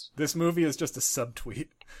artist? This movie is just a subtweet.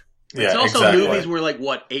 It's also movies were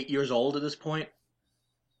 8 years old at this point.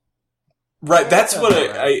 Right, that's what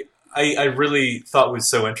I really thought was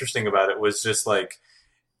so interesting about it, was just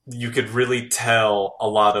you could really tell a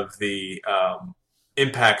lot of the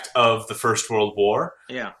impact of the First World War.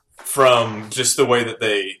 Yeah. From just the way that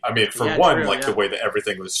the way that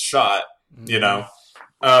everything was shot,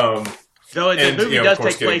 Though the movie does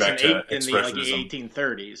take place in the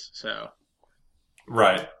 1830s, so.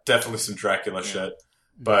 Right, definitely some Dracula shit,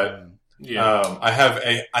 but I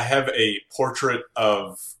have a portrait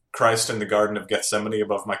of Christ in the Garden of Gethsemane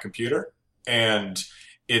above my computer, and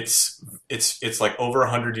it's over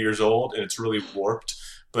 100 years old, and it's really warped,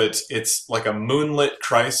 but it's like a moonlit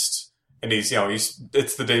Christ. And he's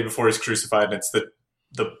it's the day before he's crucified, and it's the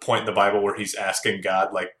point in the Bible where he's asking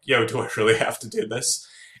God, yo, do I really have to do this?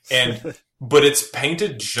 But it's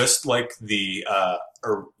painted just like the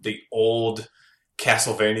old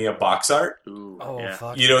Castlevania box art. Ooh,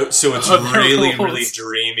 fuck. So it's really, really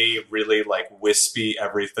dreamy, really wispy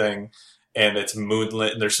everything, and it's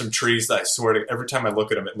moonlit, and there's some trees that I swear to, every time I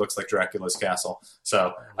look at them, it looks like Dracula's castle.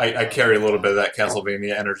 So I carry a little bit of that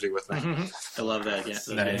Castlevania energy with me. I love that. Yeah,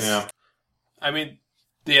 nice. Yeah. I mean,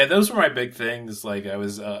 those were my big things. I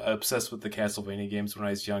was obsessed with the Castlevania games when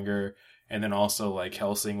I was younger, and then also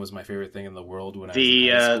Hellsing was my favorite thing in the world when I was in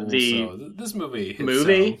high school. So this movie.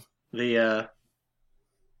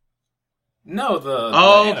 No, the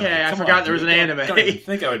okay. anime. I forgot there was an anime. I don't even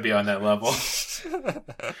think I would be on that level.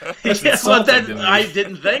 I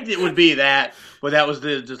didn't think it would be that, but that was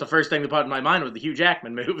just the first thing that popped in my mind was the Hugh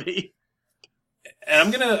Jackman movie.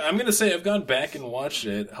 And I'm gonna say I've gone back and watched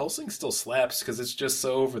it. Hellsing still slaps because it's just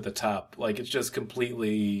so over the top. It's just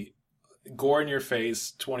completely gore in your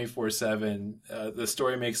face 24/7. The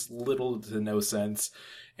story makes little to no sense,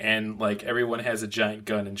 and everyone has a giant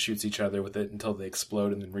gun and shoots each other with it until they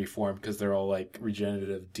explode and then reform because they're all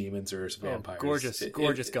regenerative demons or vampires.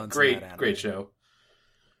 Gorgeous guns. Great show.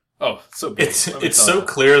 Oh, so good. It's so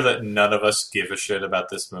clear that none of us give a shit about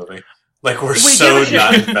this movie. We're so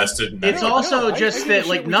not invested in it. It's also just that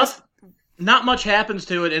not much happens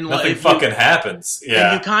to it, and nothing fucking happens.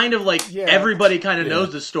 Yeah, and you kind of everybody kind of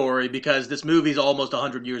knows the story because this movie's almost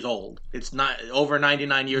 100 years old. It's not over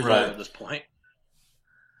 99 years old at this point.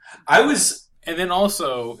 And then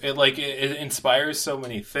also it inspires so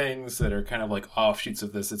many things that are kind of offshoots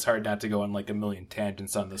of this. It's hard not to go on a million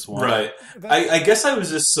tangents on this one. Right. I guess I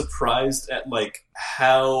was just surprised at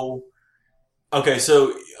how. Okay,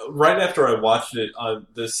 so right after I watched it,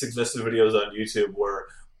 the suggested videos on YouTube were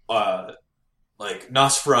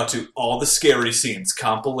Nosferatu, all the scary scenes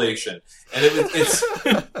compilation, and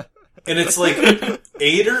it's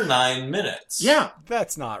 8 or 9 minutes. Yeah,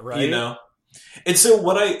 that's not right. And so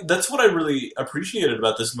that's what I really appreciated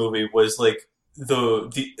about this movie was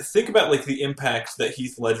the think about the impact that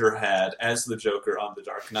Heath Ledger had as the Joker on The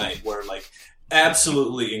Dark Knight, where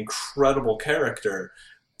absolutely incredible character.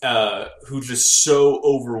 Who just so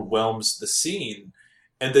overwhelms the scene,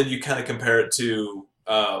 and then you kind of compare it to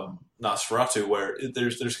Nosferatu, where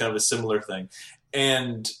there's kind of a similar thing,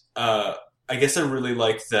 and I guess I really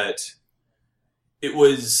like that it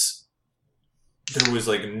was there was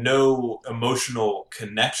like no emotional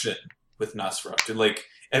connection with Nosferatu. Like,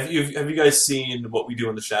 have you guys seen What We Do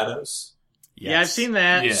in the Shadows? Yes. Yeah, I've seen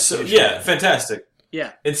that. Yeah, so, yeah, fantastic.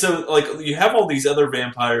 Yeah. And so, like, you have all these other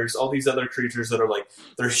vampires, all these other creatures that are, like,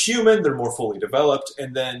 they're human, they're more fully developed,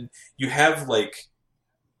 and then you have, like,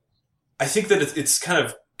 I think that it's kind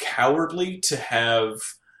of cowardly to have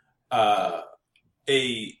a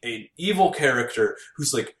evil character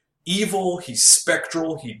who's, like, evil, he's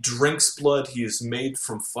spectral, he drinks blood, he is made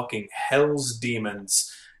from fucking hell's demons,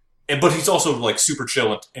 but he's also, like, super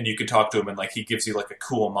chill, and you can talk to him, and, like, he gives you, like, a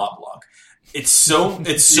cool monologue. It's so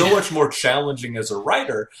much more challenging as a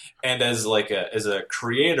writer and as a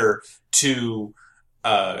creator to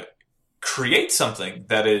create something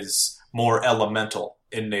that is more elemental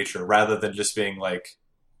in nature rather than just being like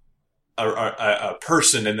a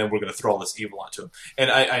person and then we're going to throw all this evil onto him.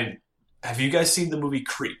 And I have you guys seen the movie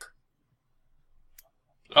Creep?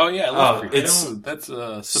 Oh yeah, I love Creep. That's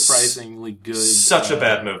a surprisingly good. Such a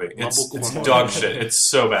bad movie. It's dog shit. It's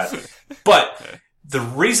so bad, but. The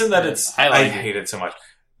reason that I hate it so much,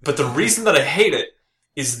 but the reason that I hate it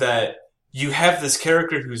is that you have this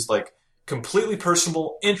character who's like completely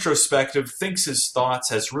personable, introspective, thinks his thoughts,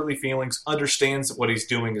 has really feelings, understands that what he's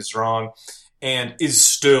doing is wrong, and is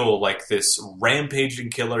still like this rampaging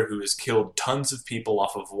killer who has killed tons of people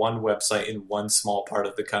off of one website in one small part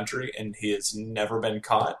of the country, and he has never been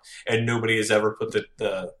caught, and nobody has ever put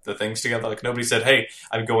the things together. Like nobody said, hey,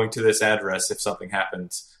 I'm going to this address if something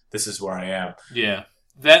happens. This is where I am. Yeah.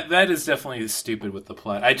 That is definitely stupid with the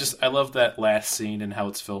plot. I love that last scene and how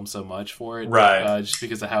it's filmed so much for it. Right. Just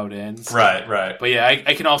because of how it ends. Right. But yeah,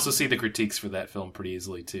 I can also see the critiques for that film pretty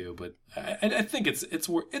easily too. But I think it's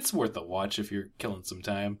worth a watch if you're killing some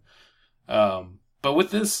time. But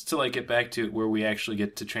with this, to like get back to where we actually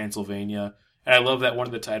get to Transylvania, and I love that one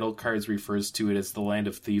of the title cards refers to it as the land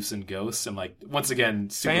of thieves and ghosts. And like once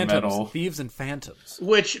again, super phantoms, metal. Thieves and phantoms.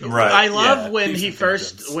 Which I love when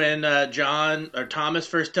Thomas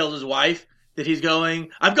first tells his wife that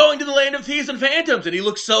I'm going to the land of thieves and phantoms, and he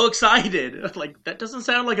looks so excited. Like that doesn't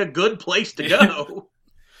sound like a good place to go.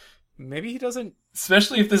 Maybe he doesn't.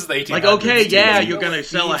 Especially if this is the 1800s. Like, okay, yeah, you're going to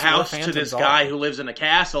sell a house to this guy who lives in a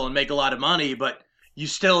castle and make a lot of money, but you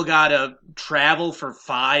still got to travel for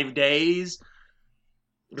 5 days.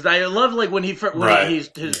 Because I love like when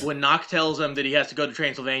when Nock tells him that he has to go to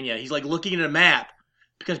Transylvania, he's like looking at a map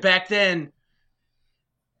because back then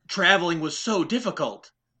traveling was so difficult.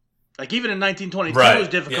 Like even in 1922 it was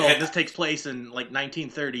difficult. Yeah. This takes place in like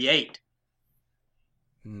 1938,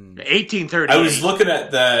 1838. I was looking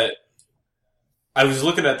at that,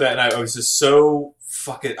 and I was just so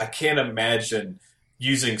fucking. I can't imagine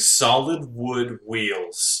using solid wood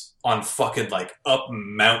wheels on fucking like up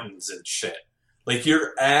mountains and shit. Like,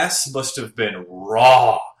 your ass must have been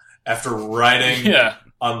raw after riding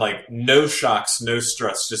on, like, no shocks, no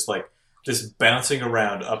struts, just bouncing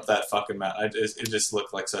around up that fucking mountain. It just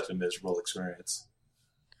looked like such a miserable experience.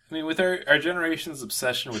 I mean, with our generation's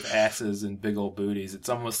obsession with asses and big old booties, it's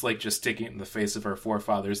almost like just sticking it in the face of our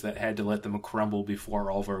forefathers that had to let them crumble before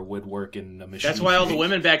all of our woodwork and machine. That's why all the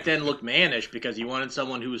women back then looked mannish, because you wanted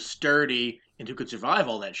someone who was sturdy and who could survive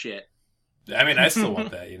all that shit. I mean, I still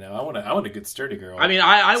want that, you know. I want a good sturdy girl. I mean,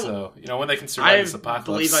 so you know when they can survive this apocalypse.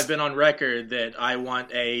 I believe I've been on record that I want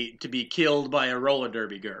to be killed by a roller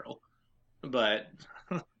derby girl, but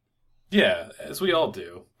yeah, as we all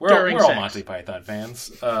do. We're all Monty Python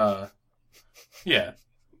fans. Yeah.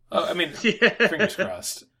 I mean, fingers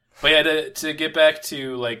crossed. But yeah, to get back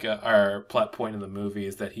to like our plot point in the movie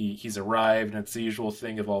is that he's arrived, and it's the usual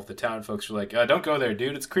thing of all of the town folks are like, "Don't go there,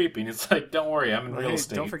 dude. It's creepy." And it's like, "Don't worry, I'm in real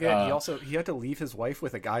estate." Don't forget, he had to leave his wife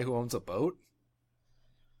with a guy who owns a boat.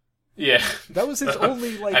 Yeah, that was his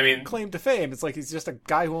only claim to fame. It's like he's just a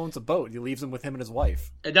guy who owns a boat. He leaves him with him and his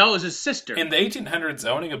wife. And that was his sister. In the 1800s,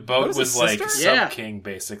 owning a boat was like sub-king,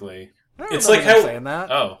 basically. It's like how saying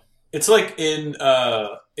that. Oh, it's like in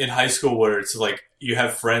high school where it's like you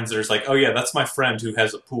have friends. There's like, oh yeah, that's my friend who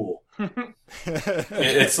has a pool.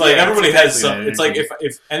 It's like everybody has some. It's like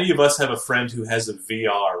if any of us have a friend who has a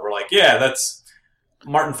VR, we're like, yeah, that's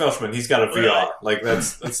Martin Felshman. He's got a VR. Like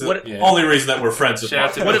that's the only reason that we're friends with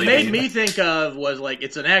Martin. What it made me think of was like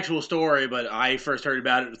it's an actual story, but I first heard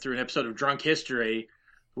about it through an episode of Drunk History,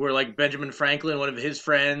 where like Benjamin Franklin, one of his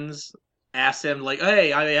friends, asked him like,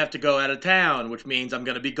 "Hey, I have to go out of town, which means I'm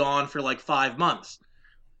going to be gone for like 5 months.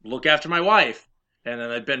 Look after my wife." And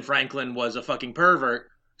then Ben Franklin was a fucking pervert,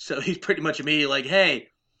 so he's pretty much immediately like, "Hey,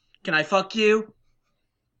 can I fuck you?"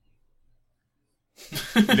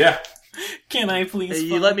 Yeah. Can I please?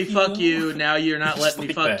 You let me fuck you. Now you're not letting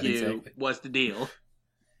me fuck you. Exactly. What's the deal?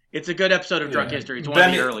 It's a good episode of Drunk History. It's one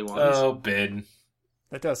of the early ones. Oh, Ben.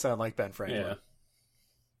 That does sound like Ben Franklin.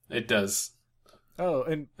 Yeah, it does. Oh,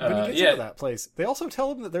 and when he gets into that place, they also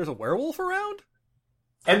tell him that there's a werewolf around?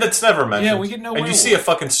 And that's never mentioned. Yeah, we get no werewolf. And you see a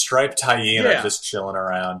fucking striped hyena just chilling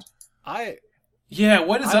around. Yeah,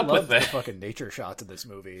 what is up with that? The fucking nature shots in this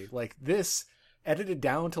movie. Like, this, edited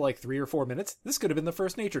down to like 3 or 4 minutes, this could have been the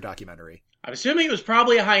first nature documentary. I'm assuming it was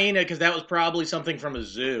probably a hyena, because that was probably something from a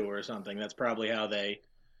zoo or something. That's probably how they...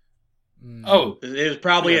 Oh, it was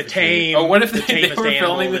probably a tame. Oh, what if the they were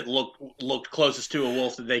filming that looked closest to a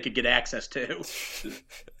wolf that they could get access to?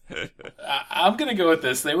 I'm gonna go with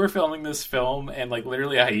this. They were filming this film, and like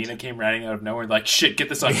literally a hyena came riding out of nowhere. Like, shit, get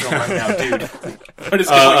this on film right now, dude. What is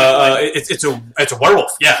going on? It's a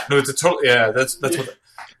werewolf. Yeah, no, it's a total. Yeah, that's what.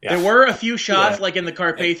 Yeah. There were a few shots like in the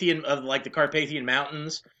Carpathian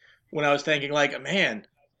Mountains when I was thinking like, man,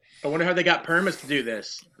 I wonder how they got permits to do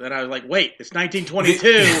this. Then I was like, wait, it's 1922.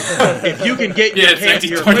 If you can get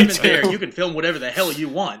your equipment there, you can film whatever the hell you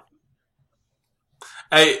want.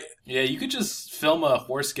 Yeah, you could just film a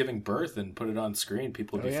horse giving birth and put it on screen.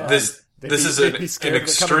 People would be fine. This is an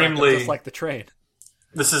extremely just like the train.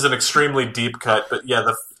 This is an extremely deep cut, but yeah,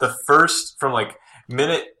 the first from like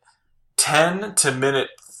minute 10 to minute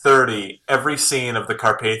 30, every scene of the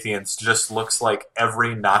Carpathians just looks like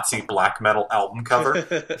every Nazi black metal album cover.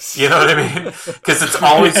 You know what I mean? Because it's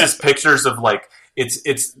always just pictures of like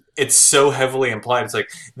it's so heavily implied. It's like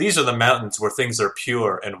these are the mountains where things are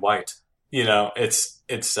pure and white. You know, it's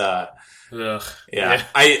Ugh. Yeah.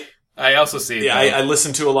 I also see it. Yeah, I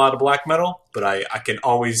listen to a lot of black metal, but I can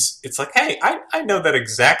always... It's like, hey, I know that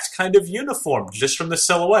exact kind of uniform just from the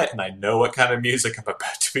silhouette, and I know what kind of music I'm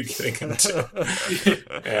about to be getting into.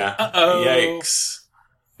 Yeah. Uh-oh. Yikes.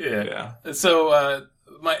 Yeah. So,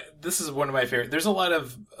 this is one of my favorite... There's a lot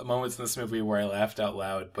of moments in this movie where I laughed out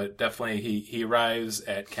loud, but definitely he arrives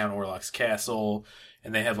at Count Orlok's castle,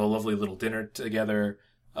 and they have a lovely little dinner together.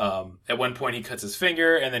 At one point he cuts his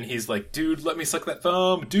finger, and then he's like, dude, let me suck that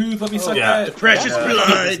thumb. Dude, let me suck that. The precious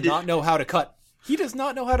blood. He does not know how to cut. He does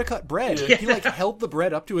not know how to cut bread. Yeah. He like held the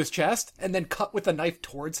bread up to his chest and then cut with the knife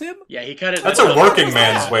towards him. Yeah, he cut it. That's a working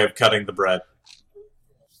man's way of cutting the bread.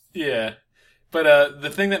 Yeah. But the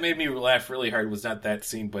thing that made me laugh really hard was not that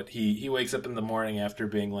scene, but he wakes up in the morning after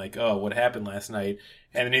being like, oh, what happened last night?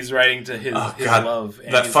 And then he's writing to his love.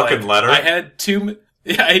 And that fucking letter? I had two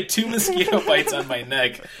mosquito bites on my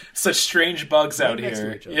neck. Such strange bugs out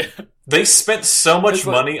here. Yeah. They spent so much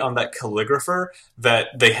money on that calligrapher that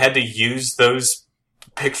they had to use those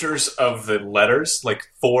pictures of the letters like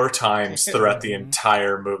 4 times throughout the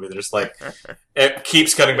entire movie. There's like, it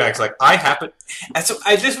keeps cutting back. It's like, and so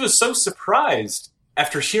I just was so surprised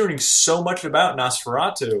after hearing so much about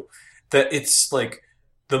Nosferatu that it's like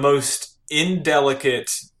the most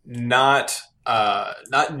indelicate, not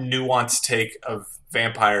nuanced take of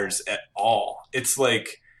vampires at all. It's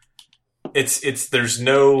like it's there's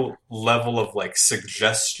no level of like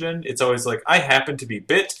suggestion. It's always like, I happen to be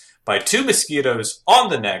bit by 2 mosquitoes on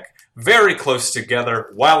the neck very close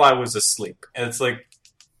together while I was asleep. And it's like,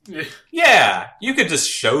 yeah, you could just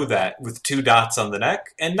show that with 2 dots on the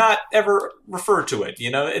neck and not ever refer to it,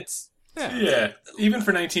 you know? It's yeah. Even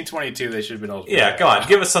for 1922 they should have been able to. Yeah, go on,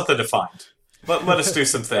 give us something to find. Let us do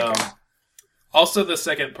some thinking. Also, the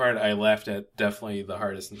second part I laughed at, definitely the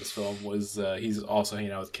hardest in this film, was he's also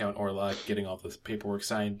hanging out with Count Orlok, getting all this paperwork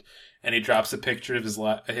signed, and he drops a picture of his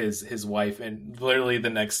wife, and literally the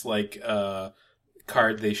next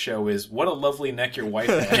card they show is, "What a lovely neck your wife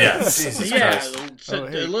has." Yeah,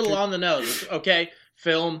 a little on the nose. Okay,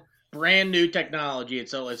 film, brand new technology.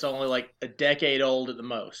 It's only like a decade old at the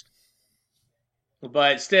most,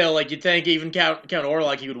 but still, like you'd think even Count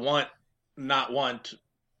Orlok, he would not want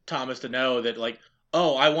Thomas to know that, like,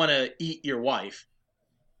 oh, I want to eat your wife.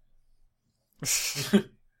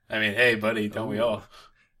 I mean, hey, buddy, don't we all?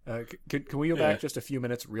 Can we go back just a few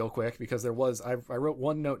minutes real quick? Because I wrote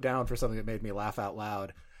one note down for something that made me laugh out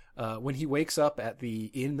loud. When he wakes up at the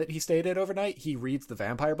inn that he stayed at overnight, he reads the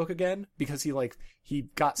vampire book again because he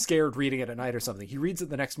got scared reading it at night or something. He reads it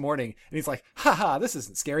the next morning and he's like, haha, this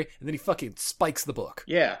isn't scary. And then he fucking spikes the book.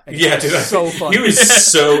 Yeah. Yeah, dude. So funny. He was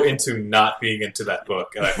so into not being into that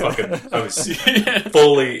book. And I was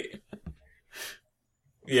fully...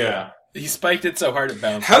 Yeah. He spiked it so hard it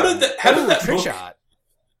bounced. How did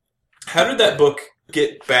that book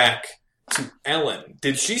get back to Ellen?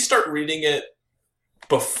 Did she start reading it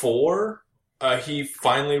before he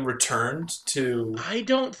finally returned to... I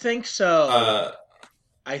don't think so.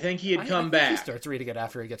 I think he had come back. He starts reading it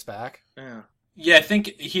after he gets back. Yeah, I think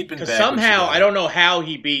he'd been back. Somehow, I don't know how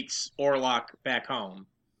he beats Orlok back home.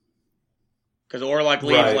 Because Orlok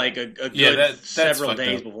leaves like a good several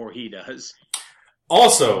days before he does.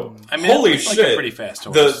 Also, I mean, holy it's like shit! a pretty fast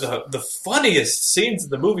horse. The funniest scenes in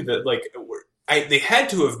the movie that they had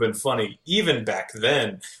to have been funny even back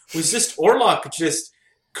then was just Orlok just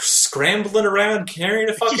scrambling around carrying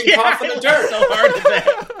a fucking coffin of dirt, So hard at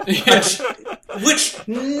that. which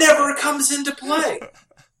never comes into play.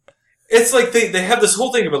 It's like they have this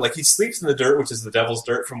whole thing about like he sleeps in the dirt, which is the devil's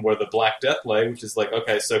dirt from where the Black Death lay, which is like,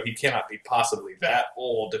 okay, so he cannot be possibly that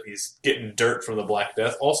old if he's getting dirt from the Black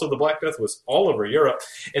Death. Also, the Black Death was all over Europe.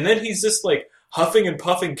 And then he's just like huffing and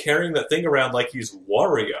puffing, carrying that thing around like he's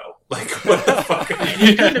Wario. Like, what the fuck?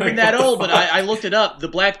 He couldn't have been that old, but I looked it up. The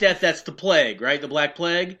Black Death, that's the plague, right? The Black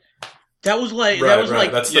Plague? That was like...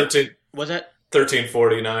 That's 13... Was that?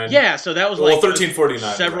 1349. Yeah, so that was like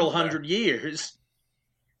 1349 several right hundred years.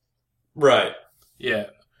 Right. Yeah.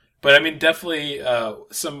 But I mean, definitely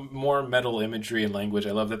some more metal imagery and language.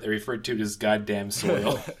 I love that they referred to it as goddamn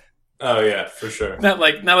soil. Oh yeah, for sure. not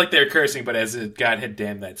like they're cursing, but as if God had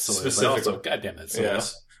damned that soil. But also, goddamn that soil.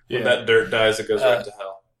 Yes. When that dirt dies, it goes right to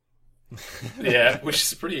hell. Yeah, which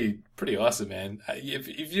is pretty awesome, man.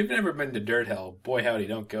 If you've never been to Dirt Hell, boy howdy,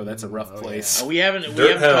 don't go. That's a rough place. Yeah. We haven't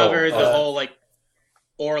Dirt Hell, covered the whole like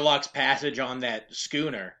Orlok's passage on that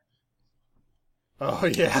schooner. Oh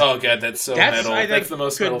yeah. Oh god, that's so metal. I think that's the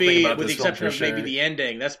most could metal be, thing about with this the film exception for of sure. maybe the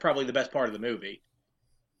ending. That's probably the best part of the movie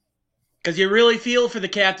because you really feel for the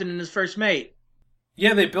captain and his first mate.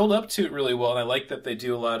 Yeah, they build up to it really well, and I like that they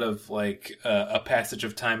do a lot of like a passage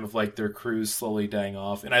of time of like their crews slowly dying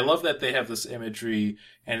off, and I love that they have this imagery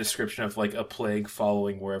and description of like a plague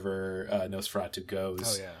following wherever Nosferatu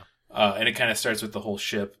goes. Oh yeah. And it kind of starts with the whole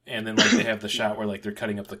ship, and then like they have the shot where like they're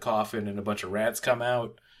cutting up the coffin and a bunch of rats come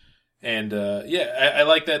out, and I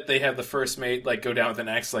like that they have the first mate like go down with an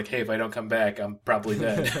axe, like, hey, if I don't come back, I'm probably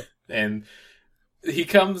dead, and. He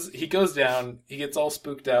goes down, he gets all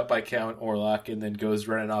spooked out by Count Orlok, and then goes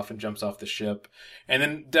running off and jumps off the ship. And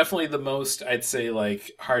then definitely the most, I'd say,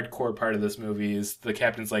 like, hardcore part of this movie is the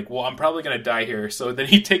captain's like, well, I'm probably going to die here. So then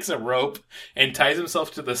he takes a rope and ties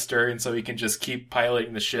himself to the stern so he can just keep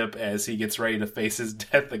piloting the ship as he gets ready to face his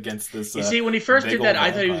death against this You see, when he first did that,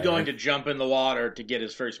 I thought he was vampire. going to jump in the water to get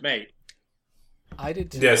his first mate. I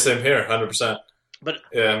did too. Yeah, same here, 100%. But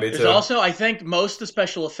Yeah, me there's too. also, I think, most of the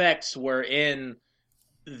special effects were in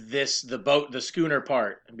the schooner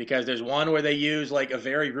part, because there's one where they use like a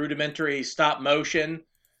very rudimentary stop motion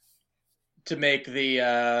to make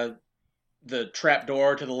the trap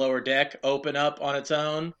door to the lower deck open up on its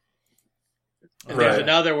own. And there's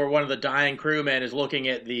another where one of the dying crewmen is looking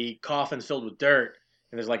at the coffins filled with dirt,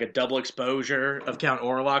 and there's like a double exposure of Count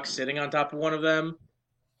Orlok sitting on top of one of them,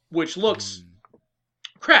 which looks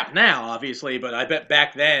crap now, obviously, but I bet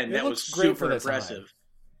back then that was looks great for super the time. impressive.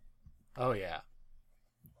 Oh yeah.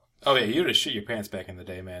 Oh yeah, you'd have shit your pants back in the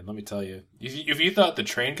day, man. Let me tell you. If you thought the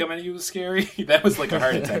train coming at you was scary, that was like a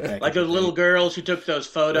heart attack back Like in those the little day. girls who took those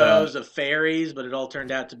photos of fairies, but it all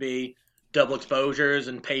turned out to be double exposures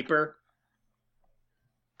and paper.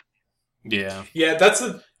 Yeah. Yeah, that's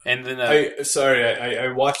a... And then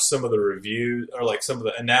I watched some of the reviews, or like some of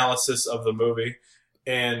the analysis of the movie,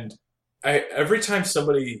 and every time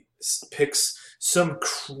somebody picks some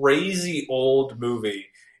crazy old movie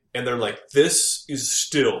and they're like, this is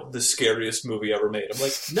still the scariest movie ever made, I'm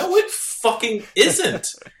like, no, it fucking isn't.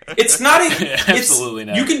 It's not even... Absolutely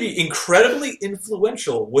not. You can be incredibly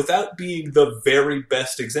influential without being the very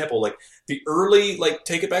best example. Like, the early, like,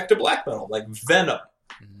 take it back to black metal, like Venom.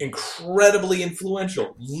 Incredibly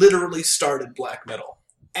influential. Literally started black metal.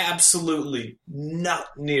 Absolutely not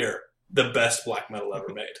near the best black metal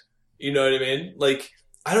ever made. You know what I mean? Like,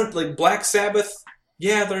 I don't... Like, Black Sabbath...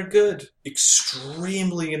 Yeah, they're good.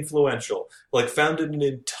 Extremely influential. Like, founded an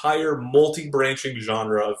entire multi-branching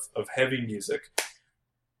genre of heavy music.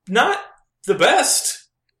 Not the best.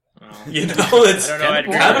 Oh. You know, it's I don't know. I'd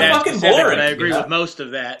agree kind with of that fucking specific, boring. but I agree you know? with most of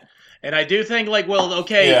that. And I do think, like, well,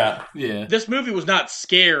 okay, Yeah. this movie was not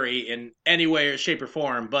scary in any way, shape, or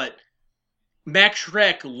form, but Max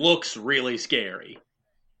Schreck looks really scary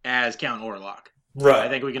as Count Orlok. Right. I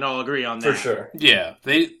think we can all agree on that. For sure. Yeah.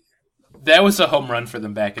 That was a home run for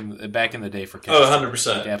them back in the day for Oh, casting.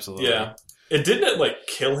 100%. Like, absolutely. Yeah. And didn't it, like,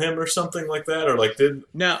 kill him or something like that? Or, like,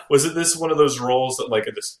 No, was it this one of those roles that, like,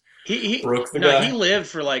 it just he broke the no, guy? he lived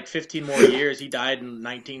for like 15 more years. He died in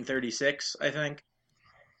 1936, I think.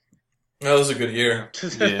 That was a good year.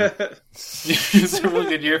 Yeah. It's a really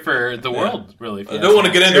good year for the world, really. I don't want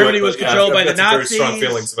to get into Germany it, was but, controlled by I've got the some very strong Nazis.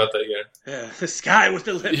 feelings about that year. The sky was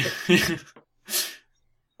the limit.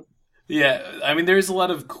 Yeah, I mean, there's a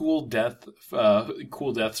lot of cool deaths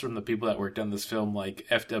from the people that worked on this film, like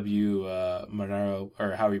F.W. Murnau,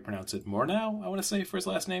 or how you pronounce it, Murnau, I want to say, for his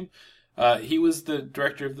last name. He was the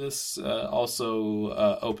director of this, also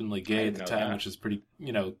openly gay at the time, which is pretty,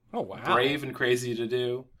 Oh, wow. brave and crazy to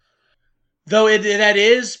do. Though that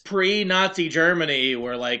is pre-Nazi Germany,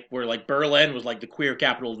 where Berlin was like the queer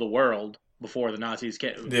capital of the world before the Nazis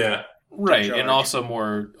came. Yeah. Right, and also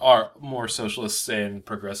more socialist and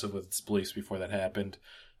progressive with its beliefs before that happened.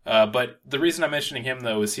 But the reason I'm mentioning him,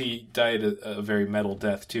 though, is he died a very metal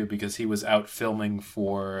death, too, because he was out filming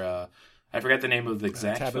for... I forgot the name of the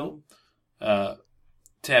exact Taboo? film.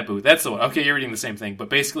 Taboo. That's the one. Okay, you're reading the same thing. But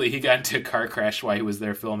basically, he got into a car crash while he was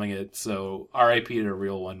there filming it, so R.I.P. to a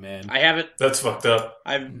real one, man. I haven't... That's fucked up.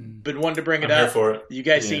 I've been wanting to bring it I'm up. here for it. You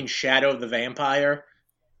guys seen Shadow of the Vampire?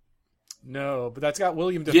 No, but that's got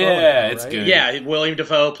William Dafoe. Yeah, in it, it's right? good. Yeah, William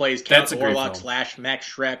Dafoe plays Count That's a great Orlok film. / Max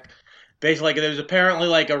Shrek. Basically, there was apparently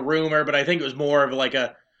like a rumor, but I think it was more of like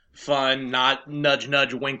a fun, not nudge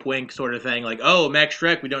nudge, wink wink sort of thing. Like, oh, Max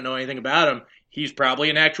Shrek, we don't know anything about him. He's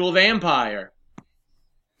probably an actual vampire.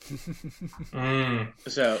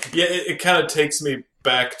 So Yeah, it kind of takes me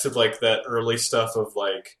back to like that early stuff of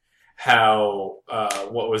like how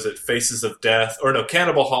what was it, Faces of Death, or no,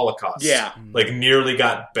 Cannibal Holocaust. yeah, Like nearly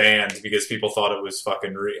got banned because people thought it was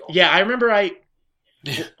fucking real. yeah. I remember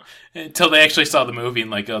Until they actually saw the movie and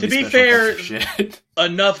like, oh, To these be special fair- effects are shit.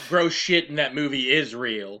 enough gross shit in that movie is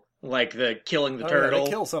real, like the killing the Oh, yeah, turtle they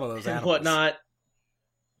kill some of those and animals. whatnot.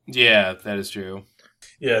 Yeah, that is true.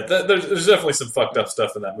 Yeah, there's definitely some fucked up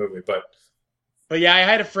stuff in that movie, but But yeah, I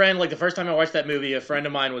had a friend, like the first time I watched that movie, a friend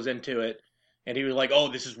of mine was into it, and he was like, oh,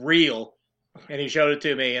 this is real. And he showed it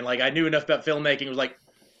to me, and like I knew enough about filmmaking, it was like,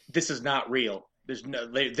 this is not real.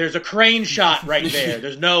 There's a crane shot right there.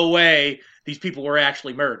 There's no way these people were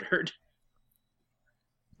actually murdered.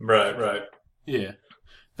 right. Yeah.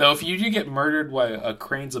 Though if you do get murdered while a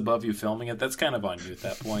crane's above you filming it, that's kind of on you at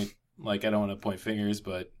that point. Like, I don't want to point fingers,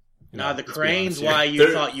 but... Nah, the let's be crane's honest why here.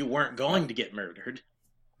 you thought you weren't going to get murdered.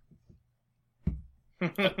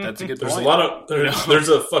 That's a good There's point. a lot of there's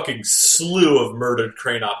a fucking slew of murdered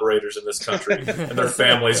crane operators in this country, and their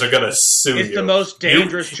families are gonna sue It's you. the most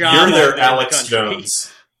dangerous job You're out their there in the Alex country.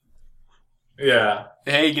 Jones. Yeah.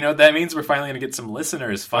 Hey, you know what that means? We're finally going to get some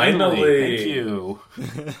listeners. Finally. Finally. Thank you.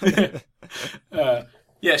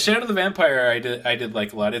 Yeah, Shadow of the Vampire I did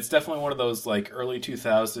like a lot. It's definitely one of those like early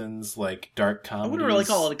 2000s like dark I comedies. wouldn't really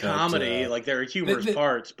call it a that, comedy. Like there are humorous the-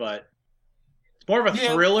 parts, but it's more of a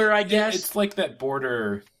Yeah, thriller, I guess. It's like that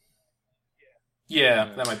border.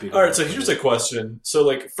 Yeah, that might be. All right, so here's a question. So,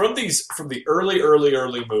 like, from the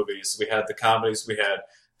early movies, we had the comedies, we had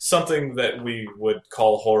something that we would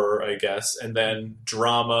call horror, I guess, and then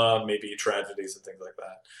drama, maybe tragedies and things like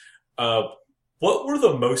that. What were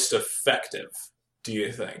the most effective, do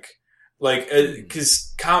you think? Like,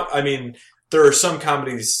 because, there are some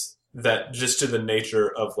comedies that just to the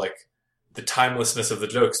nature of, like, the timelessness of the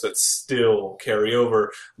jokes that still carry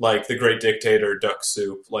over, like The Great Dictator, Duck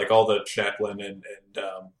Soup, like all the Chaplin and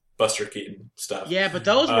Buster Keaton stuff. Yeah, but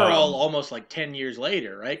those were all almost like 10 years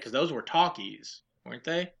later, right? Because those were talkies, weren't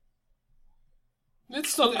they?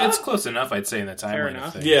 It's close enough, I'd say, in the Fair timeline of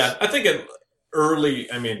enough. things. Yeah, I think in early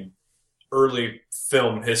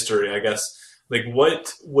film history, I guess. Like,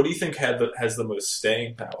 what do you think has the most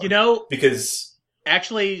staying power? You know, Because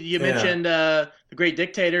actually, you mentioned The Great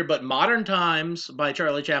Dictator, but Modern Times by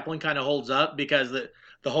Charlie Chaplin kind of holds up because the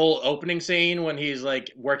whole opening scene when he's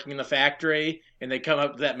like working in the factory and they come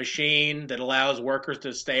up with that machine that allows workers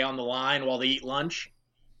to stay on the line while they eat lunch.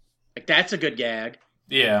 Like, that's a good gag.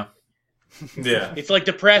 Yeah. yeah, It's like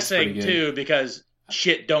That's depressing pretty good. too because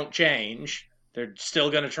shit don't change. They're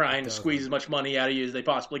still going to try and doesn't. squeeze as much money out of you as they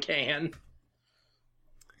possibly can.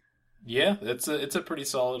 Yeah, it's a pretty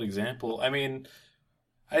solid example. I mean,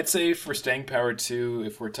 I'd say for staying power too,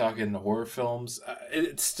 if we're talking horror films,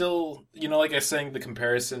 it's still, like I was saying, the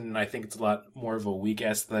comparison, I think it's a lot more of a weak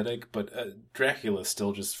aesthetic, but Dracula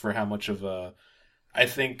still just for how much of a, I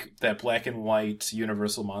think that black and white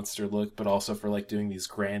Universal monster look, but also for like doing these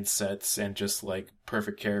grand sets and just like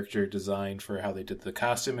perfect character design for how they did the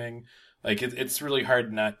costuming. Like, it's really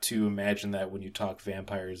hard not to imagine that when you talk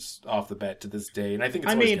vampires off the bat to this day. And I think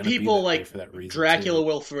it's always gonna be people that way like for that reason, Dracula too.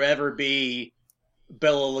 will forever be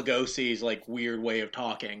Bela Lugosi's like weird way of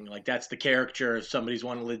talking. Like that's the character. If somebody's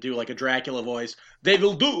wanting to do like a Dracula voice, they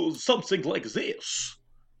will do something like this.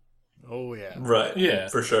 Oh yeah. right. Yeah.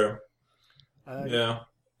 for sure. Uh, Yeah.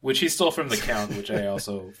 Which he stole from The Count, which I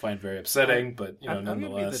also find very upsetting, but, I'm going to be the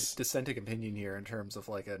nonetheless. dissenting opinion here in terms of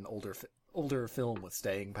like an older film with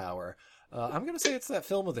staying power. I'm going to say it's that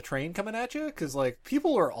film with the train coming at you because like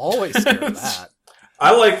people are always scared of that.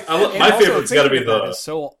 my favorite's got to be the. Is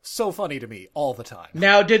so funny to me all the time.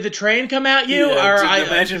 Now, did the train come at you, Yeah, or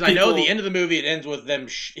imagine I know people- the end of the movie it ends with them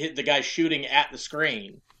the guy shooting at the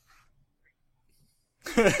screen.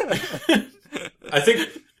 I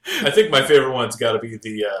think my favorite one's got to be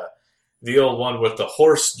the old one with the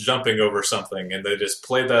horse jumping over something, and they just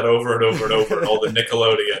played that over and over and over, and all the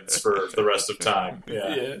Nickelodeons for the rest of time.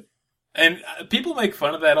 Yeah. And people make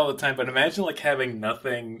fun of that all the time, but imagine like having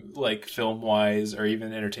nothing like film-wise or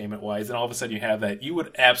even entertainment-wise, and all of a sudden you have that. You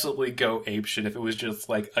would absolutely go apeshit if it was just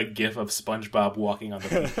like a gif of SpongeBob walking on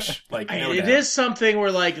the beach. Like, It is something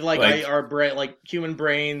where our brain, like human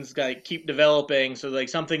brains, like keep developing. So like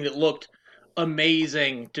something that looked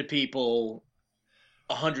amazing to people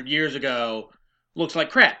 100 years ago looks like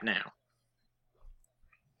crap now.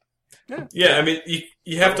 Yeah, I mean,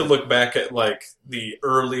 you have to look back at like the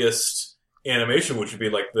earliest animation, which would be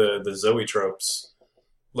like the Zoetropes,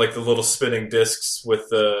 like the little spinning discs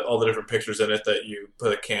with all the different pictures in it that you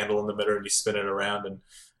put a candle in the middle and you spin it around and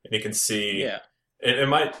you can see. Yeah, and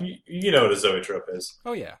you know what a Zoetrope is.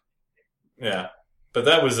 Oh yeah, yeah, but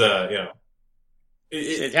that was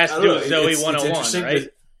it has to do with Zoe 101, right?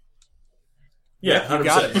 Yeah, 100%. You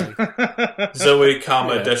got it. Zoe,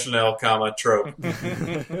 Deschanel, trope.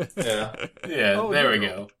 Yeah, there we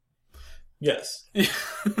go. Yes.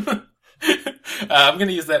 I'm going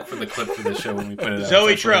to use that for the clip for the show when we put it out.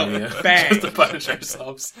 Zoe trope, bang. Just to punish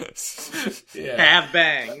ourselves. Yeah. Have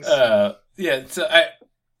bangs. Yeah, so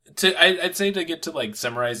I'd say to get to like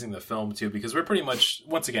summarizing the film too, because we're pretty much,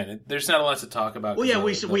 once again, there's not a lot to talk about. Well, yeah,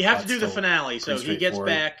 we have to do the plot's finale. So he gets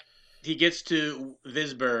back, he gets to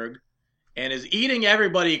Visburg, and is eating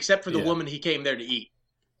everybody except for the woman he came there to eat.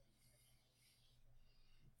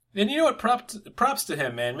 And you know what? Props to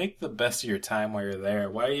him, man. Make the best of your time while you're there.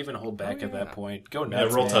 Why even hold back at that point? Go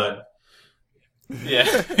nuts, Roll Tide.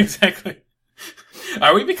 Yeah, exactly.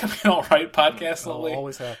 Are we becoming an all-right podcast slowly?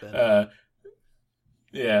 Always happen.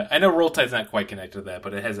 Yeah, I know Roll Tide's not quite connected to that,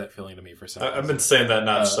 but it has that feeling to me for some reason. I've been saying that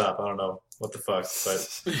nonstop. I don't know what the fuck,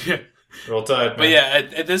 but yeah. Roll Tide, man. But yeah,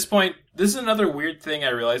 at this point, this is another weird thing I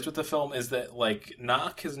realized with the film is that like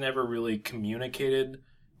Nock has never really communicated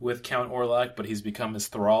with Count Orlok, but he's become his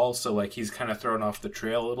thrall, so like he's kind of thrown off the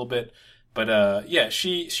trail a little bit. But yeah,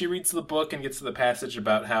 she reads the book and gets to the passage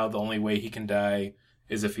about how the only way he can die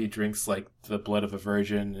is if he drinks like the blood of a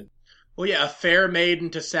virgin. Well, yeah, a fair maiden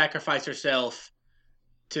to sacrifice herself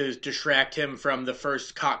to distract him from the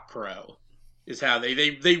first cockcrow is how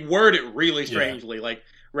they word it really strangely. Yeah. Like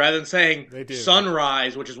rather than saying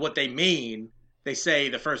sunrise, which is what they mean, they say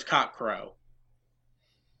the first cockcrow.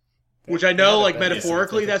 Which I know, like,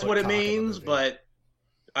 metaphorically that's what it means, but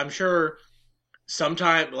I'm sure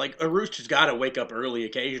sometime, like, a rooster's got to wake up early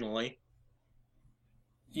occasionally.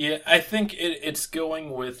 Yeah, I think it's going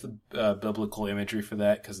with biblical imagery for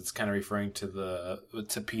that, because it's kind of referring to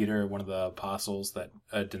Peter, one of the apostles that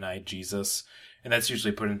denied Jesus, and that's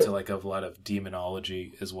usually put into, like, a lot of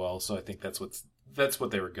demonology as well, so I think that's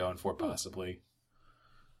what they were going for, possibly.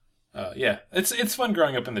 Yeah, it's fun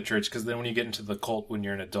growing up in the church, because then when you get into the cult when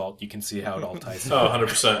you're an adult, you can see how it all ties in. Oh,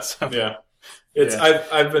 100%. So, yeah.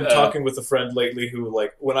 I've been talking with a friend lately who,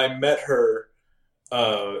 like, when I met her,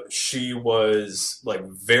 she was, like,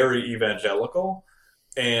 very evangelical,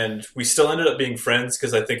 and we still ended up being friends,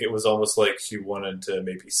 because I think it was almost like she wanted to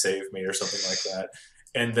maybe save me or something like that.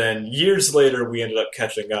 And then years later, we ended up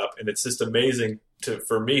catching up, and it's just amazing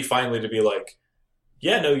for me finally to be like,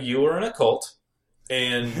 yeah, no, you were in a cult.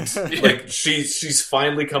 And like she's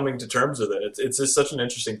finally coming to terms with it. It's just such an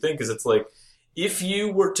interesting thing, because it's like if you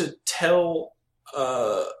were to tell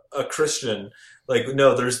a Christian, like,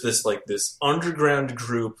 no, there's this underground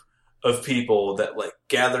group of people that like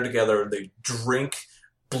gather together and they drink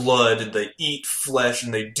blood and they eat flesh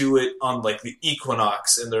and they do it on like the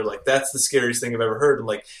equinox, and they're like, that's the scariest thing I've ever heard, and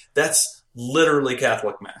like that's literally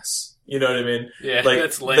Catholic Mass. You know what I mean? Yeah, like,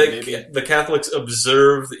 that's lame. The Catholics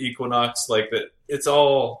observe the equinox like that. It's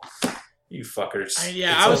all you fuckers.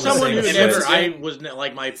 I was someone who never. I was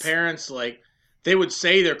like my parents. Like they would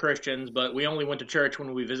say they're Christians, but we only went to church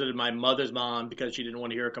when we visited my mother's mom because she didn't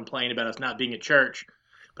want to hear her complain about us not being at church.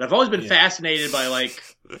 But I've always been fascinated by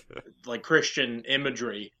like Christian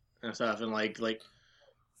imagery and stuff, and like.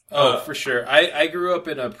 Oh, for sure. I grew up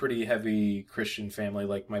in a pretty heavy Christian family.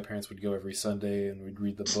 Like, my parents would go every Sunday and we'd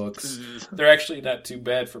read the books. They're actually not too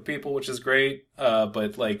bad for people, which is great.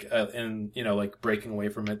 But, like, and, you know, like, breaking away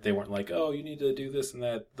from it, they weren't like, oh, you need to do this and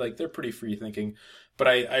that. Like, they're pretty free-thinking. But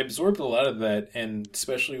I absorbed a lot of that, and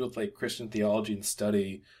especially with, like, Christian theology and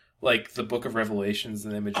study, like, the Book of Revelations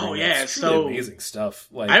and imagery. Oh, yeah, it's really amazing stuff.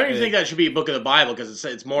 Like, I don't even think that should be a book of the Bible, because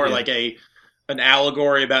it's more like an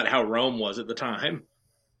allegory about how Rome was at the time.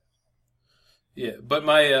 Yeah, but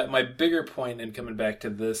my bigger point in coming back to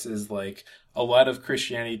this is like a lot of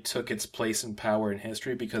Christianity took its place and power in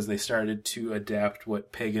history because they started to adapt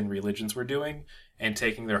what pagan religions were doing and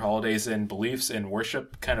taking their holidays and beliefs and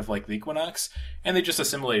worship, kind of like the equinox, and they just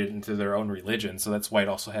assimilated it into their own religion. So that's why it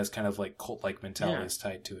also has kind of like cult-like mentalities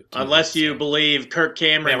tied to it, too. Unless you believe Kirk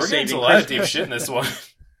Cameron we're getting saving into a lot of Christmas, deep shit in this one.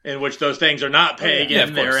 in which those things are not pagan; Yeah,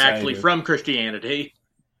 of they're course, actually I do. from Christianity.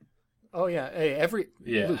 Oh yeah, hey,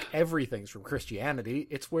 Yeah. Luke, everything's from Christianity.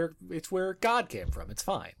 It's where God came from. It's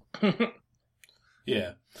fine.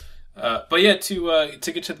 Yeah. But yeah, to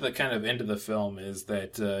get to the kind of end of the film is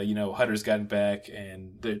that, Hutter's gotten back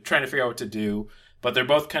and they're trying to figure out what to do, but they're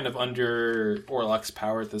both kind of under Orlok's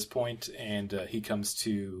power at this point, and he comes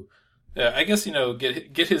to, I guess,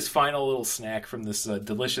 get his final little snack from this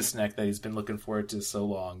delicious snack that he's been looking forward to so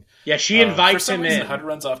long. Yeah, she invites for some him reason, in. Hutter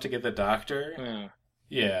runs off to get the doctor. Yeah.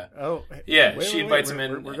 Yeah. Oh, Yeah, wait, she wait, invites wait.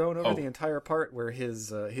 him in. We're going over Oh. the entire part where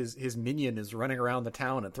his minion is running around the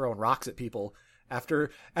town and throwing rocks at people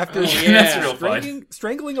after That's real fun.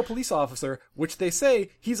 strangling a police officer, which they say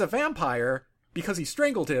he's a vampire because he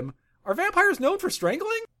strangled him. Are vampires known for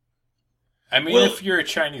strangling? I mean, Well, if you're a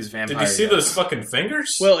Chinese vampire... Did you see yeah. those fucking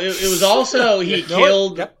fingers? Well, it was also he No,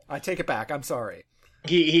 killed. Yep, I take it back. I'm sorry.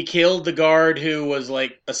 He killed the guard who was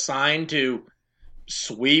like assigned to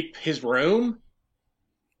sweep his room.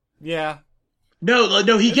 Yeah. No,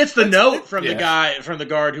 he gets the note from yeah. the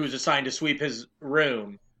guard who was assigned to sweep his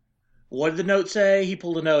room. What did the note say? He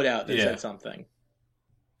pulled a note out that Yeah. said something.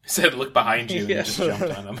 He said, look behind you, and Yeah. just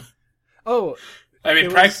jumped on him. Oh, I mean,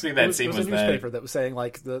 it practically was, that it was, scene it was was a that. newspaper that was saying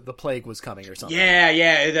like the plague was coming or something.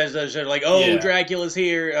 Yeah. They're like, oh, Yeah. Dracula's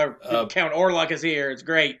here. Count Orlok is here. It's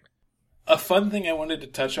great. A fun thing I wanted to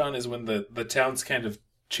touch on is when the town's kind of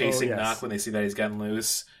chasing Oh, yes. Knock when they see that he's gotten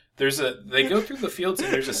loose. They go through the fields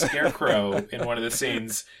and there's a scarecrow in one of the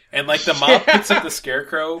scenes, and like the mob picks up the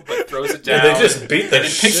scarecrow but throws it down. Yeah, they just beat the and then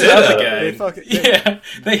picks shit it up out of again.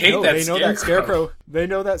 They hate No, that they know scarecrow. that scarecrow. They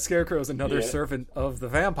know that scarecrow is another Yeah. servant of the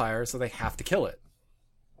vampire, so they have to kill it.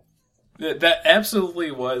 That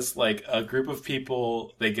absolutely was like a group of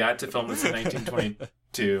people. They got to film this in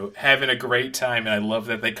 1922, having a great time, and I love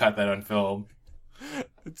that they caught that on film.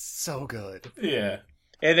 It's so good. Yeah.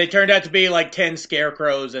 And they turned out to be like 10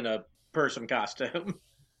 scarecrows in a person costume.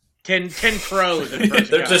 10 crows in a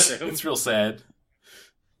person They're just- costume. It's real sad.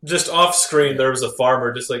 Just off screen, there was a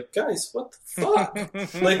farmer just like, guys, what the fuck?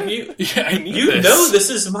 Like, Yeah, I need you this. know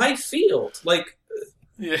this is my field. Like,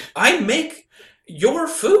 Yeah. I make your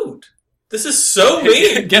food. This is so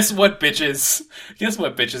mean. Guess what, bitches? Guess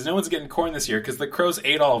what, bitches? No one's getting corn this year because the crows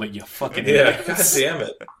ate all of it. You fucking Yeah, god idiots. damn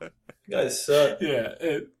it. You guys suck. Yeah.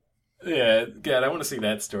 God, I want to see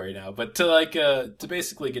that story now. But to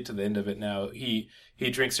basically get to the end of it now, he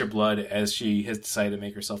drinks her blood as she has decided to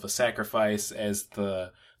make herself a sacrifice as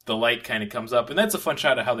the light kind of comes up, and that's a fun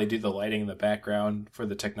shot of how they do the lighting in the background for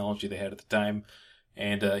the technology they had at the time.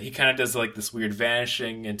 And he kind of does like this weird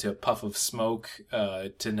vanishing into a puff of smoke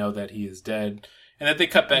to know that he is dead. And then they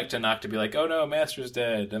cut back to Nock to be like, oh no, Master's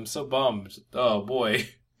dead. I'm so bummed. Oh boy.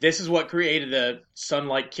 This is what created the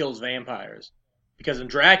sunlight kills vampires. Because in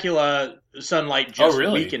Dracula, sunlight just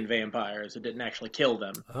really? weakened vampires. It didn't actually kill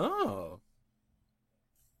them. Oh.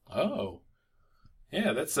 Oh.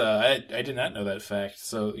 Yeah, that's I did not know that fact.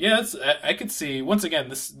 So yeah, I could see once again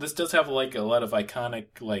this does have like a lot of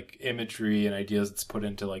iconic like imagery and ideas that's put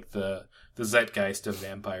into like the zeitgeist of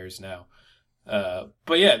vampires now.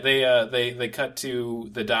 But yeah, they cut to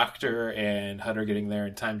the doctor and Hutter getting there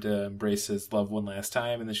in time to embrace his love one last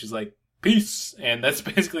time, and then she's like, peace, and that's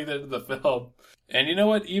basically the end of the film. And you know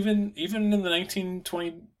what? Even in the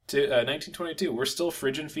 1922, we're still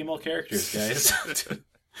frigid female characters, guys.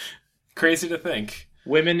 Crazy to think.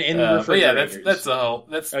 Women in But yeah, refrigerators. that's the whole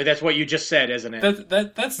That's what you just said, isn't it?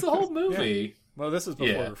 that's the whole movie. Well, this is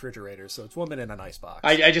before Yeah. refrigerators, so it's woman in an icebox.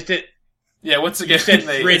 I just did. Yeah, once You again, said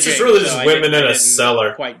they, frigid. It's just really just so I women in a didn't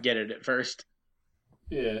cellar. Quite get it at first.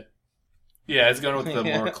 yeah, I was going with the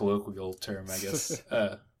Yeah. more colloquial term, I guess.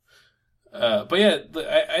 But yeah,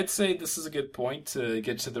 I'd say this is a good point to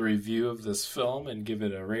get to the review of this film and give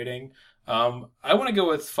it a rating. I want to go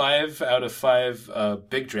with 5 out of 5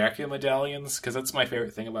 big Dracula medallions, because that's my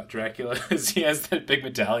favorite thing about Dracula, is he has that big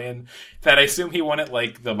medallion that I assume he won at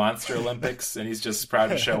like the Monster Olympics, and he's just proud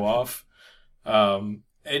to show off.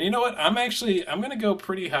 And you know what? I'm going to go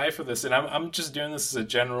pretty high for this, and I'm just doing this as a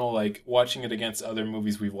general, like, watching it against other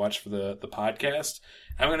movies we've watched for the podcast.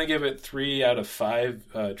 I'm going to give it 3 out of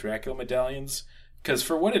 5 Dracula medallions, because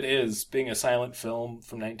for what it is, being a silent film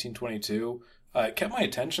from 1922, it kept my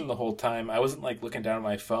attention the whole time. I wasn't, like, looking down at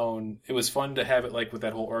my phone. It was fun to have it, like, with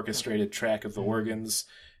that whole orchestrated track of the organs,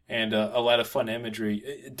 and a lot of fun imagery.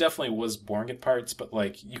 It definitely was boring at parts, but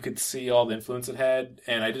like you could see all the influence it had,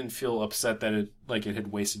 and I didn't feel upset that it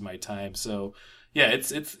had wasted my time. So yeah,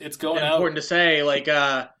 it's going out. Important to say, like,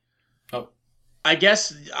 I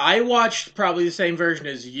guess I watched probably the same version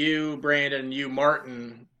as you, Brandon, you,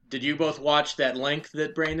 Martin. Did you both watch that link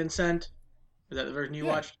that Brandon sent? Is that the version you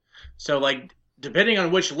watched? So, like, depending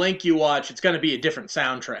on which link you watch, it's going to be a different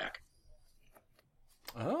soundtrack.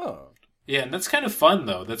 Oh. Yeah, and that's kind of fun,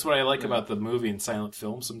 though. That's what I like about the movie and silent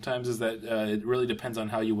film sometimes, is that it really depends on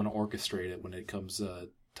how you want to orchestrate it when it comes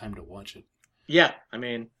time to watch it. Yeah, I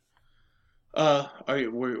mean,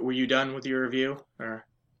 were you done with your review? Or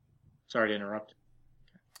sorry to interrupt.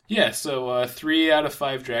 Yeah, so 3 out of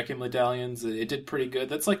 5 Dracula medallions. It did pretty good.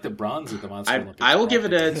 That's like the bronze of the Monster Olympics. I will give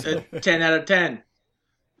it a 10 out of 10.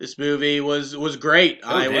 This movie was great.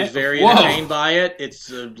 I was very entertained by it.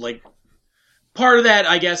 It's like part of that,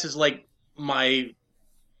 I guess, is like I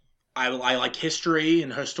like history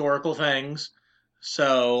and historical things.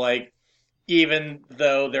 So like, even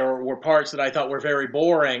though there were parts that I thought were very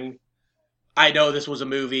boring, I know this was a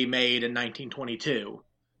movie made in 1922.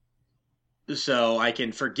 So I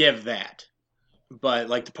can forgive that. But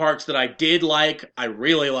like the parts that I did like, I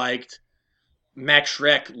really liked. Max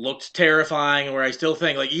Schreck looked terrifying, where I still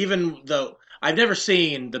think, like, even though I've never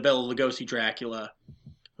seen the Bela Lugosi Dracula,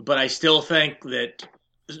 but I still think that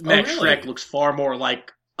Max Schreck looks far more like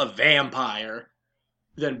a vampire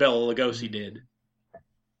than Bela Lugosi did.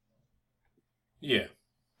 Yeah.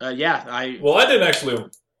 I didn't actually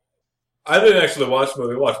watch the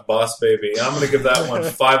movie. I watched Boss Baby. I'm going to give that one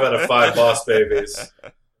 5 out of 5 Boss Babies.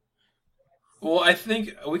 Well, I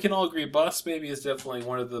think we can all agree Boss Baby is definitely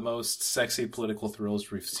one of the most sexy political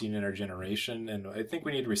thrills we've seen in our generation, and I think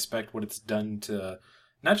we need to respect what it's done to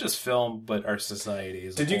not just film, but our society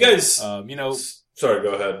as a whole. Did you guys... Sorry,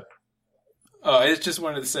 go ahead. I just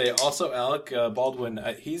wanted to say, also, Alec Baldwin,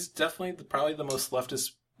 he's definitely probably the most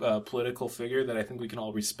leftist political figure that I think we can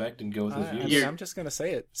all respect and go with his views. I mean, I'm just gonna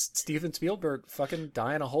say it. Steven Spielberg fucking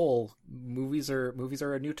die in a hole. Movies are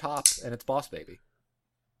a new top, and it's Boss Baby.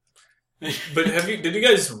 But did you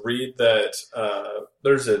guys read that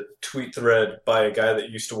there's a tweet thread by a guy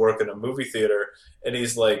that used to work in a movie theater, and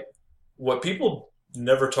he's like, what people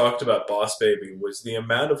never talked about Boss Baby was the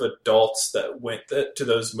amount of adults that went to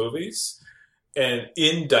those movies and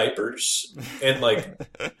in diapers, and like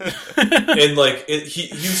he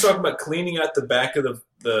was talking about cleaning out the back of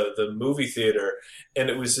the movie theater, and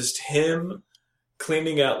it was just him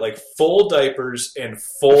cleaning out like full diapers and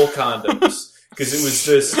full condoms. Because it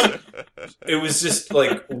was just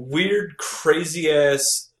like weird, crazy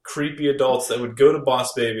ass, creepy adults that would go to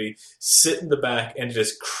Boss Baby, sit in the back, and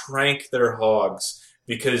just crank their hogs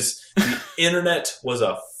because the internet was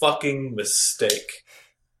a fucking mistake.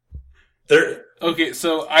 Okay,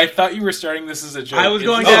 so I thought you were starting this as a joke. I was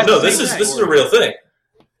going to. Oh no, this is a real thing.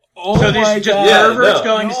 Oh so my these God. perverts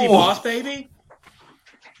going to see Boss Baby?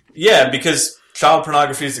 Yeah, because child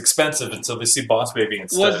pornography is expensive, and so they see Boss Baby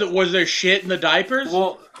instead. Was there shit in the diapers?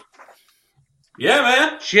 Well, yeah,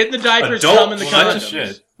 man. Shit in the diapers, cum in the condoms.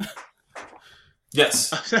 Shit.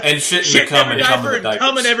 Yes, and shit in the cum and cum in the diapers.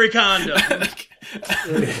 Cum in every condom.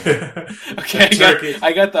 Okay,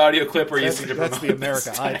 I got the audio clip where you see the That's the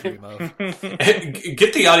America I dream of.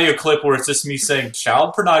 Get the audio clip where it's just me saying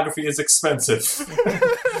child pornography is expensive.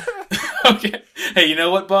 Okay. Hey, you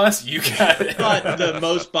know what, boss? You got it. But the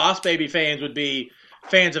most Boss Baby fans would be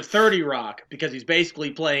fans of 30 Rock, because he's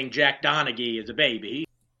basically playing Jack Donaghy as a baby.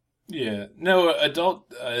 Yeah. No,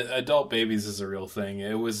 adult babies is a real thing.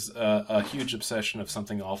 It was a huge obsession of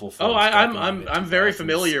Something Awful. I'm very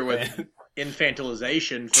familiar with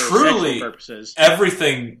infantilization for Truly, sexual purposes.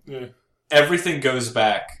 Everything goes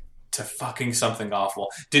back to fucking Something Awful.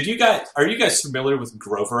 Are you guys familiar with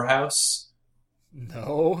Grover House?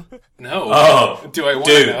 No. Oh, do I want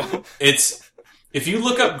to know? If you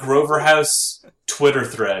look up Grover House Twitter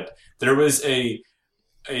thread, there was a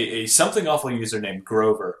Something Awful user named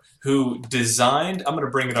Grover who designed. I'm going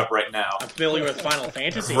to bring it up right now. I'm familiar with Final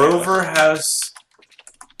Fantasy. Grover House.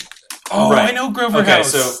 Oh, right. I know Grover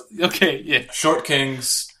House. Yeah. Short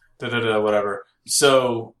Kings. Whatever.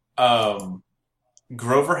 So,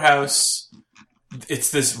 Grover House.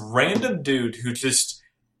 It's this random dude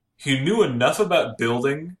who knew enough about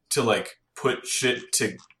building to like put shit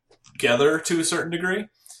together to a certain degree,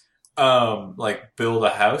 like build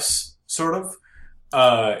a house, sort of.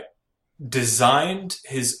 Designed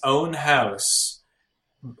his own house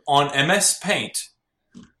on MS Paint,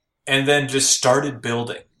 and then just started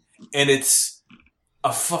building. And it's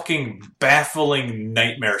a fucking baffling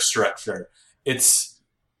nightmare structure. It's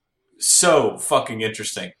so fucking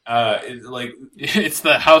interesting. It's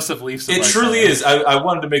the House of Leaves. It truly is. I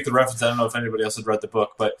wanted to make the reference. I don't know if anybody else had read the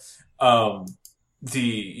book, but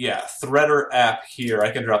the Threader app here.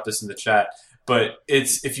 I can drop this in the chat, but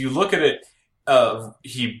it's if you look at it.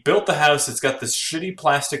 He built the house. It's got this shitty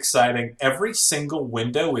plastic siding. Every single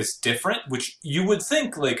window is different, which you would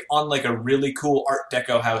think, like, on like a really cool Art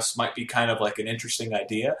Deco house might be kind of like an interesting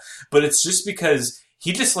idea. But it's just because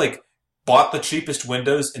he just like bought the cheapest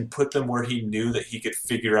windows and put them where he knew that he could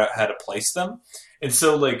figure out how to place them. And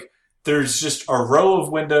so like there's just a row of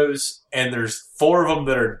windows, and there's 4 of them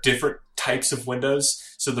that are different types of windows.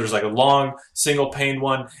 So there's like a long single pane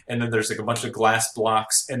one, and then there's like a bunch of glass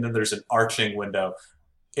blocks, and then there's an arching window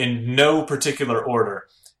in no particular order.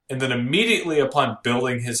 And then immediately upon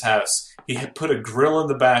building his house, he had put a grill in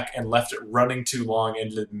the back and left it running too long,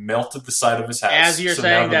 and it melted the side of his house. As you're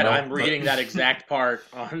saying that, I'm reading that exact part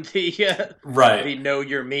on the right. the Know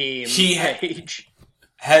Your Meme page.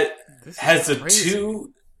 Has a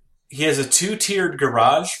 2-tiered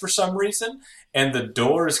garage for some reason. And the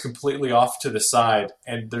door is completely off to the side,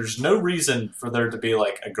 and there's no reason for there to be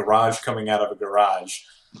like a garage coming out of a garage.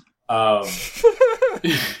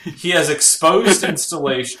 He has exposed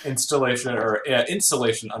insulation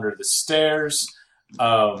under the stairs.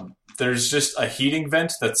 There's just a heating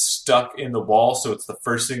vent that's stuck in the wall, so it's the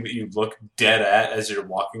first thing that you look dead at as you're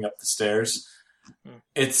walking up the stairs.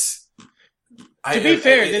 This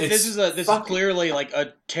is clearly like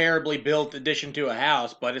a terribly built addition to a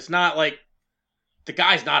house, but it's not like. The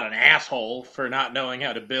guy's not an asshole for not knowing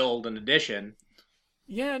how to build an addition.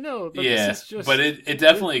 Yeah, no. But this is just, but it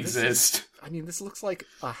definitely exists. This looks like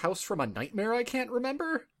a house from a nightmare I can't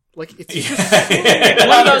remember. Like, it's just... You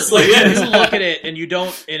look at it, and you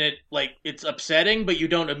don't... And it, like, it's upsetting, but you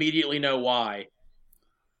don't immediately know why.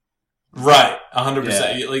 Right,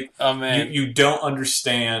 100%. Yeah. Like, oh, man. You don't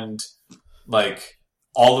understand, like,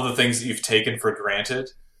 all of the things that you've taken for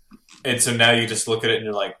granted. And so now you just look at it, and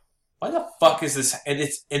you're like, why the fuck is this? And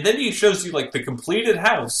then he shows you like the completed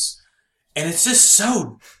house, and it's just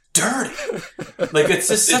so dirty. Like it's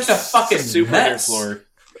just such a fucking super mess. Floor.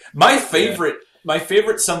 My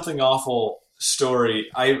favorite Something Awful story.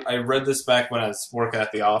 I read this back when I was working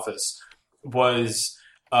at the office. Was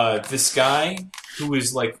this guy who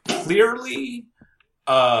was like clearly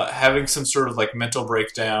having some sort of like mental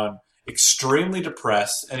breakdown. Extremely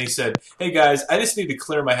depressed, and he said, "Hey guys, I just need to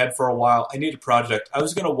clear my head for a while. I need a project. I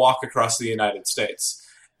was going to walk across the United States."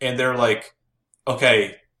 And they're like,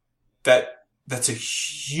 "Okay, that's a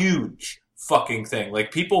huge fucking thing.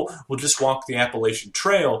 Like people will just walk the Appalachian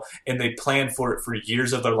Trail and they plan for it for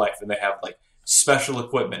years of their life, and they have like special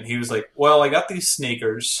equipment." He was like, "Well, I got these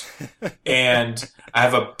sneakers, and I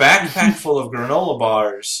have a backpack full of granola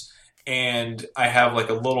bars." And I have like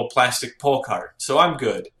a little plastic pull cart, so I'm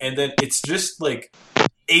good. And then it's just like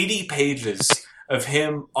 80 pages of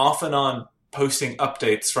him off and on posting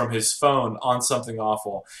updates from his phone on Something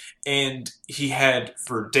Awful. And he had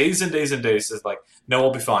for days and days and days is like, "No,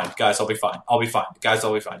 I'll be fine. Guys, I'll be fine. I'll be fine. Guys,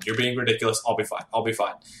 I'll be fine. You're being ridiculous. I'll be fine. I'll be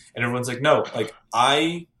fine." And everyone's like, "No, like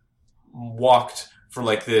I walked for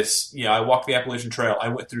like this, I walked the Appalachian Trail. I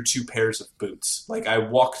went through 2 pairs of boots. Like I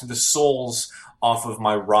walked the soles off of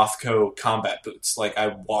my Rothko combat boots. Like I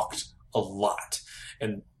walked a lot."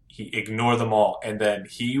 And he ignored them all. And then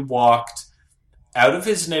he walked out of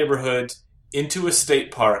his neighborhood into a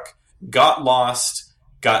state park, got lost,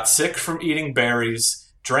 got sick from eating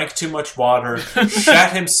berries, drank too much water,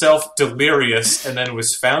 shat himself delirious, and then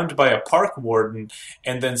was found by a park warden,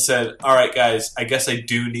 and then said, "All right, guys, I guess I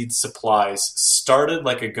do need supplies." Started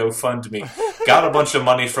like a GoFundMe, got a bunch of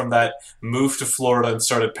money from that, moved to Florida, and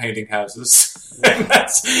started painting houses. And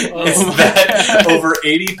that over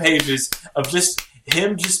 80 pages of just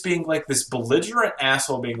him just being like this belligerent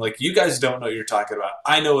asshole, being like, "You guys don't know what you're talking about.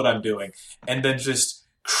 I know what I'm doing." And then just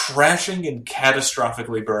crashing and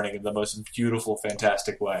catastrophically burning in the most beautiful,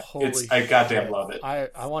 fantastic way. I goddamn love it.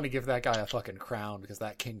 I want to give that guy a fucking crown because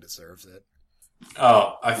that king deserves it.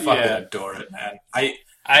 Oh, I fucking adore it, man.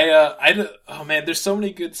 Oh man, there's so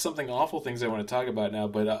many good Something Awful things I want to talk about now,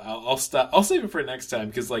 but I'll stop. I'll save it for next time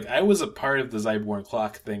because like I was a part of the Zyborn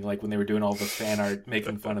Clock thing, like when they were doing all the fan art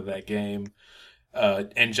making fun of that game.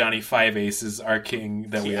 And Johnny Five Ace is our king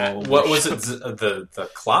that we all. What was it? The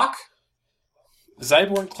clock?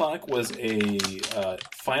 Zyborn Clock was a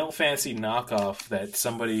Final Fantasy knockoff that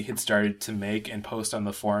somebody had started to make and post on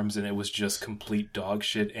the forums, and it was just complete dog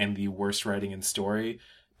shit and the worst writing and story.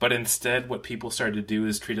 But instead, what people started to do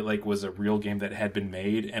is treat it like it was a real game that had been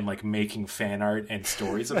made and like making fan art and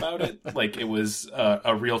stories about it. Like it was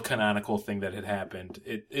a real canonical thing that had happened.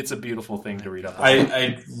 It's a beautiful thing to read up on.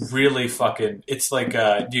 I really fucking... It's like,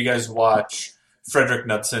 do you guys watch... Frederick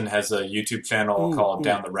Knudsen has a YouTube channel called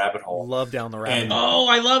Down the Rabbit Hole. Love Down the Rabbit Hole. Oh,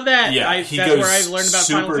 I love that. Yeah, that's where I learned about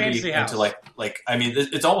Final Fantasy House. Into I mean,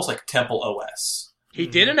 it's almost like Temple OS. He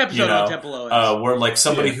did an episode on Temple OS. Where like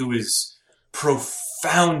somebody who is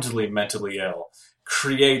profoundly mentally ill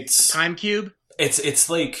creates Time Cube. It's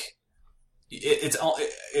like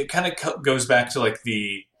it kind of goes back to like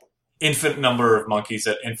the infinite number of monkeys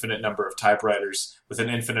at infinite number of typewriters with an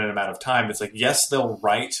infinite amount of time. It's like, yes, they'll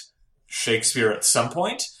write Shakespeare at some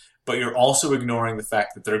point, but you're also ignoring the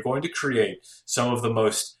fact that they're going to create some of the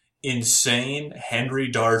most insane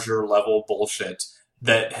Henry Darger level bullshit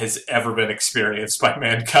that has ever been experienced by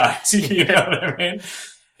mankind. You know what I mean?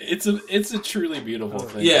 It's a truly beautiful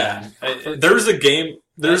thing. Yeah. There's a game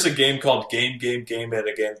called Game and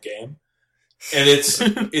Again Game. And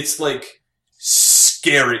it's like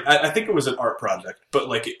scary. I think it was an art project, but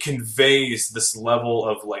like it conveys this level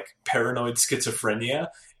of like paranoid schizophrenia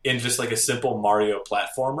in just like a simple Mario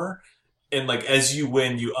platformer. And like as you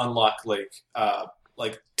win, you unlock like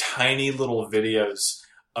tiny little videos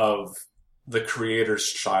of the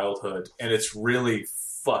creator's childhood, and it's really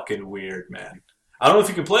fucking weird, man. I don't know if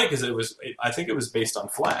you can play it because I think it was based on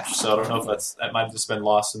Flash, so I don't know if that might have just been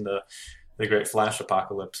lost in the great Flash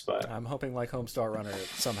apocalypse. But I'm hoping like Homestar Runner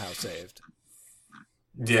somehow saved.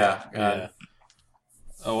 Yeah. Yeah.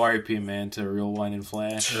 Oh, R.I.P. man to Real Wine and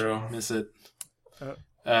Flash. True. Miss it.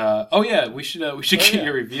 We should get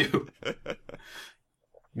your review.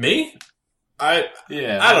 Me? I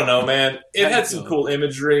don't know, man. It had some cool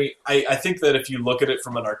imagery. I think that if you look at it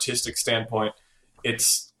from an artistic standpoint,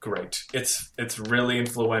 it's great. It's really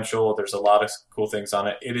influential. There's a lot of cool things on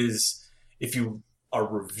it. It is, if you are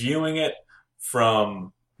reviewing it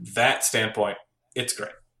from that standpoint, it's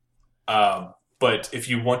great. But if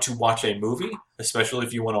you want to watch a movie, especially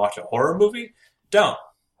if you want to watch a horror movie, don't.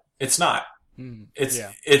 It's not.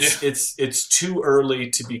 It's too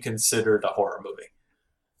early to be considered a horror movie.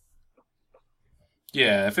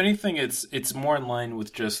 Yeah, if anything, it's more in line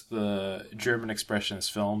with just the German Expressionist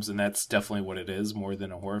films, and that's definitely what it is, more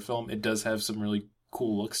than a horror film. It does have some really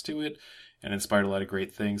cool looks to it, and inspired a lot of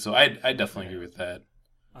great things. So I definitely agree with that.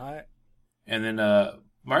 And then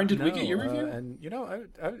Martin, did we get your review? And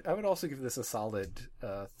I would also give this a solid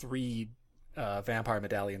 3 vampire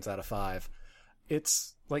medallions out of 5.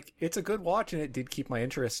 It's a good watch, and it did keep my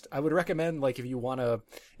interest. I would recommend, like, if you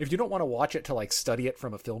don't want to watch it to like study it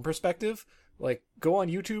from a film perspective, like go on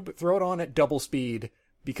YouTube, throw it on at double speed,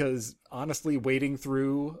 because honestly, wading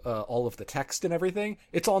through all of the text and everything,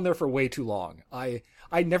 it's on there for way too long. I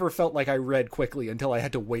never felt like I read quickly until I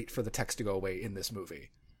had to wait for the text to go away in this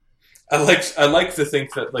movie. I like to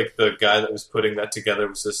think that like the guy that was putting that together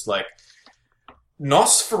was just like,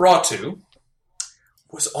 Nosferatu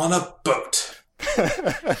was on a boat.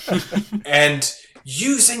 And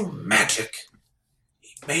using magic,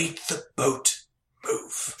 he made the boat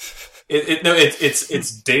move.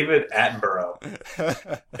 It's David Attenborough,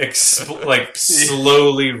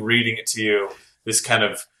 slowly reading it to you. This kind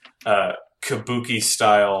of kabuki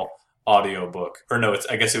style audiobook, or no,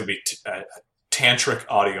 I guess it would be tantric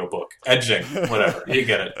audiobook, edging, whatever. You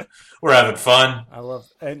get it. We're having fun. I love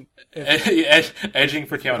and edging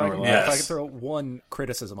for Count Orlok. If I could throw one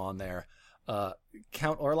criticism on there.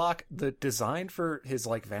 Count Orlok, the design for his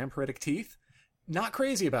like vampiric teeth, not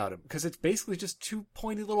crazy about him, because it's basically just 2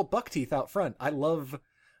 pointy little buck teeth out front. I love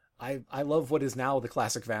what is now the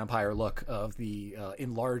classic vampire look of the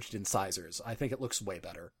enlarged incisors. I think it looks way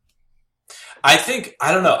better. I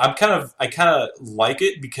don't know. I kind of like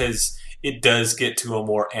it because it does get to a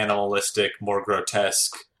more animalistic, more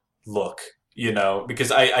grotesque look,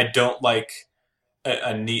 because I don't like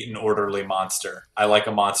a neat and orderly monster. I like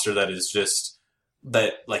a monster that is just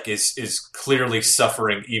is clearly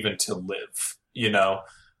suffering even to live.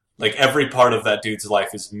 Like every part of that dude's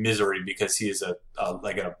life is misery because he is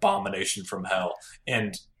like an abomination from hell.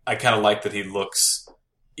 And I kind of like that he looks.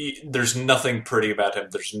 There's nothing pretty about him.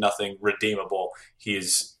 There's nothing redeemable. He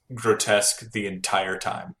is grotesque the entire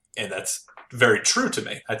time, and that's very true to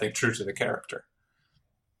me. I think true to the character.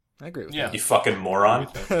 I agree with that. You fucking moron.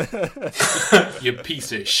 You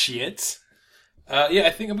piece of shit. I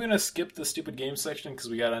think I'm going to skip the stupid game section because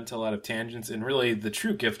we got onto a lot of tangents, and really the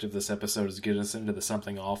true gift of this episode is get us into the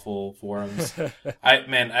Something Awful forums.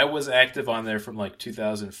 I was active on there from like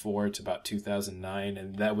 2004 to about 2009,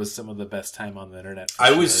 and that was some of the best time on the internet.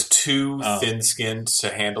 I was too thin-skinned to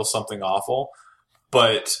handle Something Awful,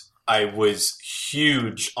 but I was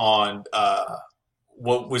huge on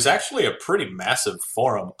what was actually a pretty massive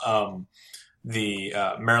forum, the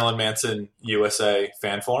Marilyn Manson USA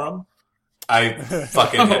fan forum. I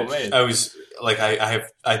fucking I was like I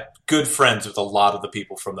have good friends with a lot of the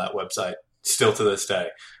people from that website still to this day,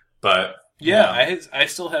 but I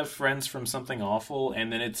still have friends from Something Awful,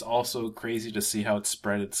 and then it's also crazy to see how it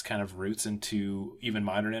spread its kind of roots into even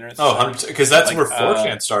modern internet. Oh, because that's like, where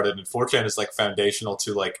 4chan started, and 4chan is like foundational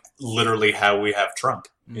to like literally how we have Trump,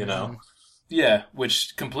 you know? Yeah,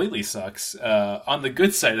 which completely sucks. On the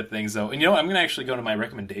good side of things, though, and you know, I'm going to actually go to my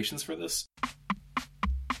recommendations for this.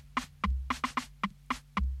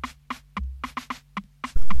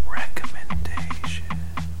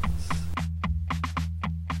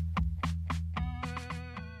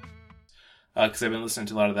 Because I've been listening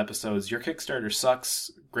to a lot of the episodes. Your Kickstarter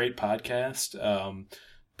Sucks, great podcast.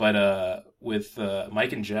 But with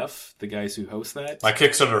Mike and Jeff, the guys who host that. My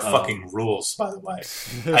Kickstarter fucking rules, by the way.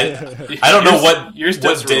 I don't know what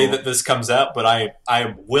day that this comes out, but I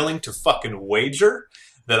am willing to fucking wager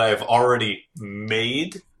that I have already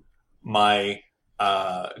made my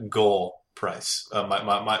goal price,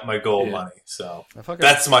 my goal money. So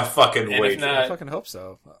that's my fucking wager. I fucking hope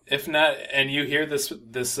so. If not, and you hear this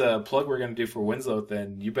plug we're going to do for Winslow,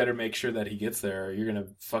 then you better make sure that he gets there, or you're going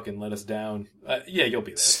to fucking let us down. Yeah, you'll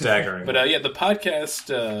be there. Staggering. But the podcast,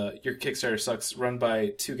 Your Kickstarter Sucks, run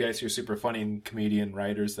by two guys who are super funny and comedian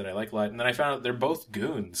writers that I like a lot. And then I found out they're both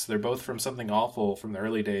goons. They're both from Something Awful from the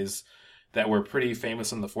early days that were pretty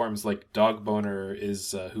famous on the forums. Like Dog Boner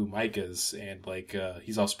is who Mike is, and like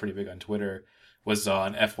he's also pretty big on Twitter. Was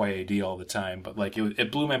on FYAD all the time, but like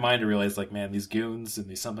it blew my mind to realize, like, man, these goons and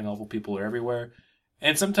these Something Awful people are everywhere.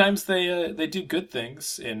 And sometimes they do good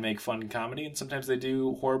things and make fun comedy, and sometimes they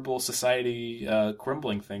do horrible society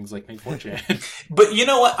crumbling things like make 4chan. But you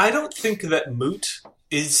know what? I don't think that Moot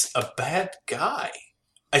is a bad guy.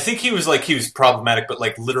 I think he was problematic, but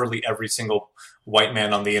like literally every single white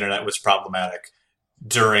man on the internet was problematic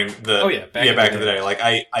during the back in the day. Like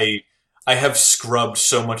I have scrubbed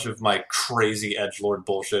so much of my crazy edgelord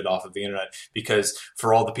bullshit off of the internet because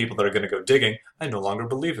for all the people that are going to go digging, I no longer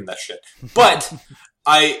believe in that shit. But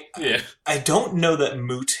I don't know that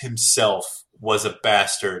Moot himself was a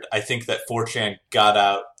bastard. I think that 4chan got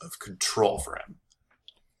out of control for him.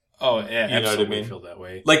 Oh, yeah, you know what I mean? Feel that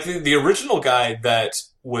way. Like the original guy that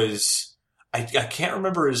was, I can't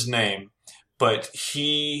remember his name, but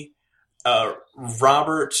he...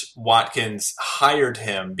 Robert Watkins hired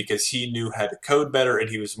him because he knew how to code better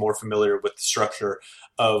and he was more familiar with the structure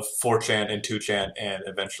of 4chan and 2chan and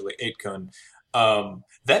eventually 8kun.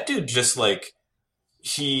 That dude just like,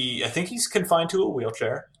 I think he's confined to a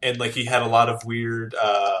wheelchair and like he had a lot of weird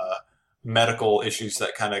medical issues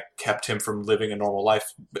that kind of kept him from living a normal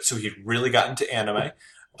life. But so he really got into anime,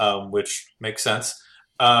 which makes sense.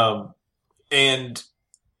 And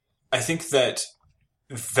I think that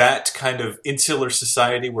kind of insular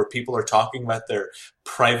society where people are talking about their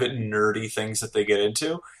private nerdy things that they get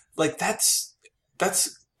into, like that's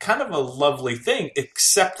kind of a lovely thing,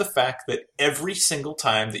 except the fact that every single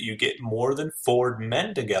time that you get more than 4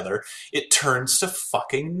 men together, it turns to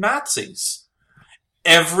fucking Nazis.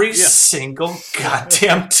 Every single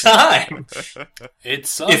goddamn time. It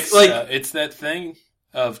sucks. It's that thing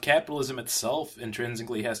of capitalism itself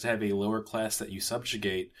intrinsically has to have a lower class that you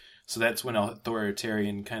subjugate. So that's when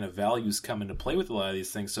authoritarian kind of values come into play with a lot of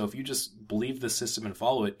these things. So if you just believe the system and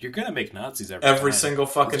follow it, you're going to make Nazis every time. Single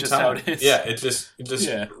fucking time. How it is. Yeah, it just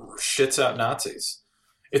shits out Nazis.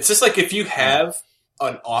 It's just like if you have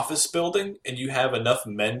an office building and you have enough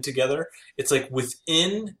men together, it's like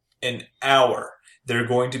within an hour, they're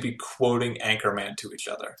going to be quoting Anchorman to each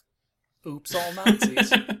other. Oops, all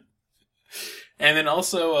Nazis. And then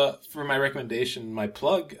also, for my recommendation, my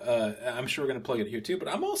plug, I'm sure we're going to plug it here too, but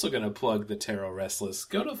I'm also going to plug the Tarot Restless.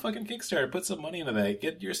 Go to fucking Kickstarter, put some money into that,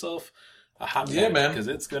 get yourself a hot man, because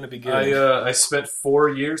it's going to be good. I spent 4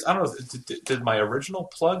 years, I don't know, did my original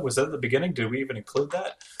plug, was that at the beginning? Did we even include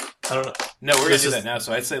that? I don't know. No, we're going to do that now,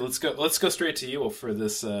 so I'd say let's go straight to you for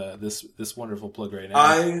this this wonderful plug right now.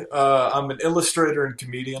 I'm an illustrator and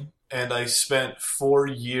comedian. And I spent 4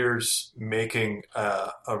 years making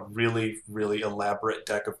a really, really elaborate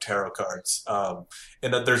deck of tarot cards. And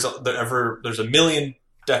there's a million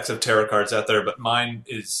decks of tarot cards out there, but mine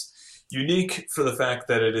is unique for the fact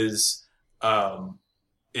that it is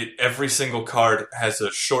every single card has a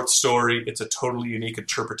short story. It's a totally unique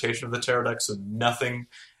interpretation of the tarot deck, so nothing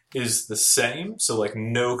is the same. So like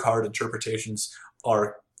no card interpretations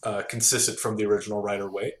are consistent from the original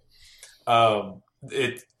Rider-Waite.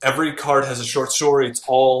 Every card has a short story. It's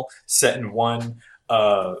all set in one.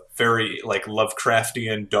 very like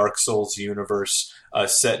Lovecraftian Dark Souls universe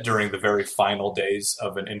set during the very final days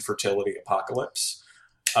of an infertility apocalypse.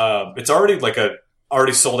 It's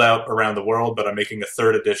already sold out around the world, but I'm making a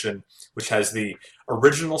third edition, which has the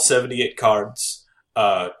original 78 cards.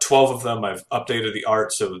 12 of them, I've updated the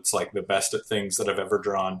art, so it's like the best at things that I've ever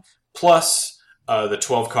drawn. Plus the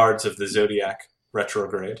 12 cards of the Zodiac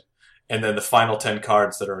Retrograde. And then the final 10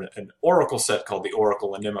 cards that are an Oracle set called the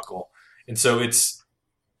Oracle Inimical. And so it's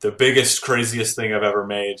the biggest, craziest thing I've ever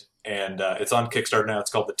made. And it's on Kickstarter now.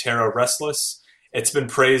 It's called the Terra Restless. It's been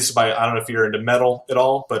praised by, I don't know if you're into metal at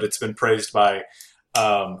all, but it's been praised by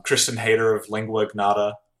Kristen Hayter of Lingua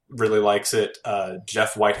Ignota. Really likes it.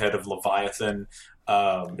 Jeff Whitehead of Leviathan.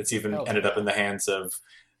 It's even ended up in the hands of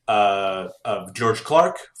George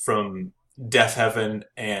Clark from Death Heaven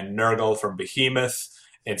and Nurgle from Behemoth.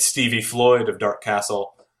 And Stevie Floyd of Dark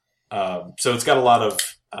Castle. So it's got a lot of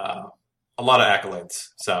accolades.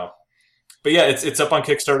 So, but yeah, it's up on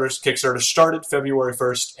Kickstarter. Kickstarter started February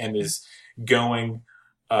 1st and is going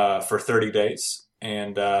for 30 days.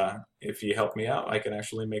 And if you help me out, I can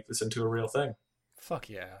actually make this into a real thing. Fuck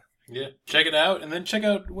yeah. Yeah, check it out, and then check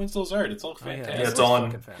out Winslow's art. It's all fantastic. Yeah, it's all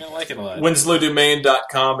on. You're gonna like it a lot.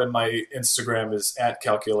 WinslowDomain.com, and my Instagram is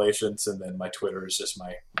 @calculations, and then my Twitter is just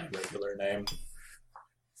my regular name.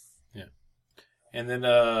 And then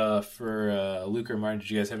for Luke or Martin, did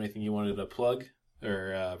you guys have anything you wanted to plug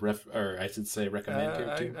or I should say recommend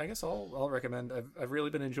here too? I guess I'll recommend. I've really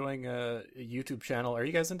been enjoying a YouTube channel. Are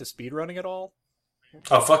you guys into speedrunning at all?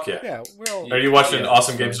 Oh fuck yeah! Yeah, are you watching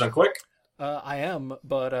Awesome Games Done Quick? I am,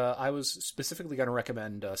 but I was specifically going to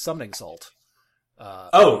recommend Summoning Salt.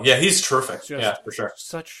 He's terrific. Yeah, for sure.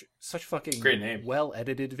 Such fucking great name. Well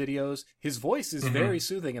edited videos. His voice is very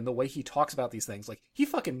soothing, and the way he talks about these things, like he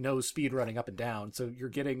fucking knows speedrunning up and down. So you're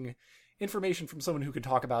getting information from someone who can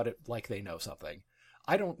talk about it like they know something.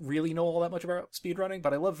 I don't really know all that much about speedrunning,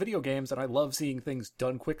 but I love video games, and I love seeing things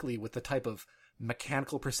done quickly with the type of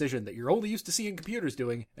mechanical precision that you're only used to seeing computers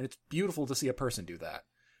doing, and it's beautiful to see a person do that.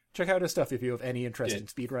 Check out his stuff if you have any interest in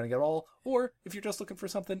speedrunning at all, or if you're just looking for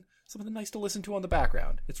something nice to listen to on the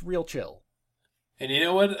background. It's real chill. And you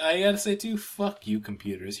know what I gotta say too? Fuck you,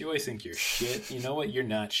 computers. You always think you're shit. You know what? You're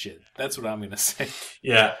not shit. That's what I'm gonna say.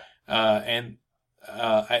 Yeah. I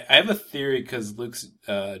have a theory because Luke's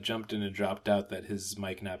jumped in and dropped out that his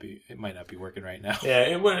mic might not be working right now.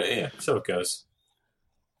 Yeah, so it goes.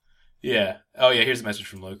 Yeah. Oh yeah. Here's a message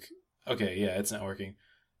from Luke. Okay. Yeah, it's not working.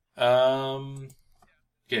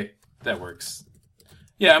 Okay, that works.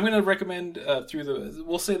 Yeah, I'm going to recommend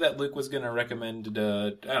we'll say that Luke was going to recommend,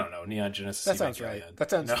 I don't know, Neon Genesis. That sounds right.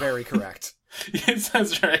 That sounds very correct. It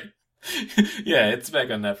sounds right. Yeah, it's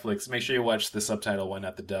back on Netflix. Make sure you watch the subtitle one,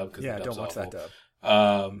 not the dub. Yeah, don't watch that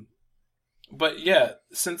dub. But yeah,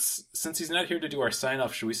 since he's not here to do our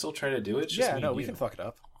sign-off, should we still try to do it? We can fuck it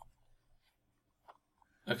up.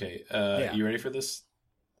 Okay, You ready for this?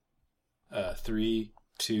 3,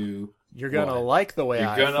 2... You're gonna like the way I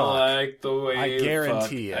fuck. You're gonna like the way I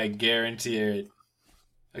guarantee it. I guarantee it.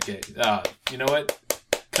 Okay. You know what?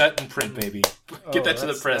 Cut and print, baby. Get that to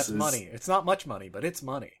the presses. That's money. It's not much money, but it's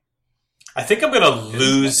money. I think I'm gonna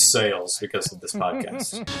lose sales because of this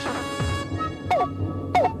podcast.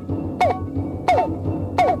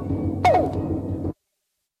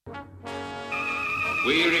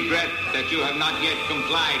 We regret that you have not yet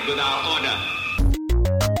complied with our order.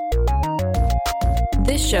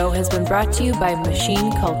 This show has been brought to you by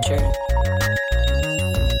Machine Culture.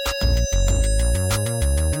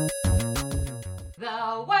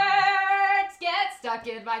 The words get stuck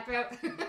in my throat.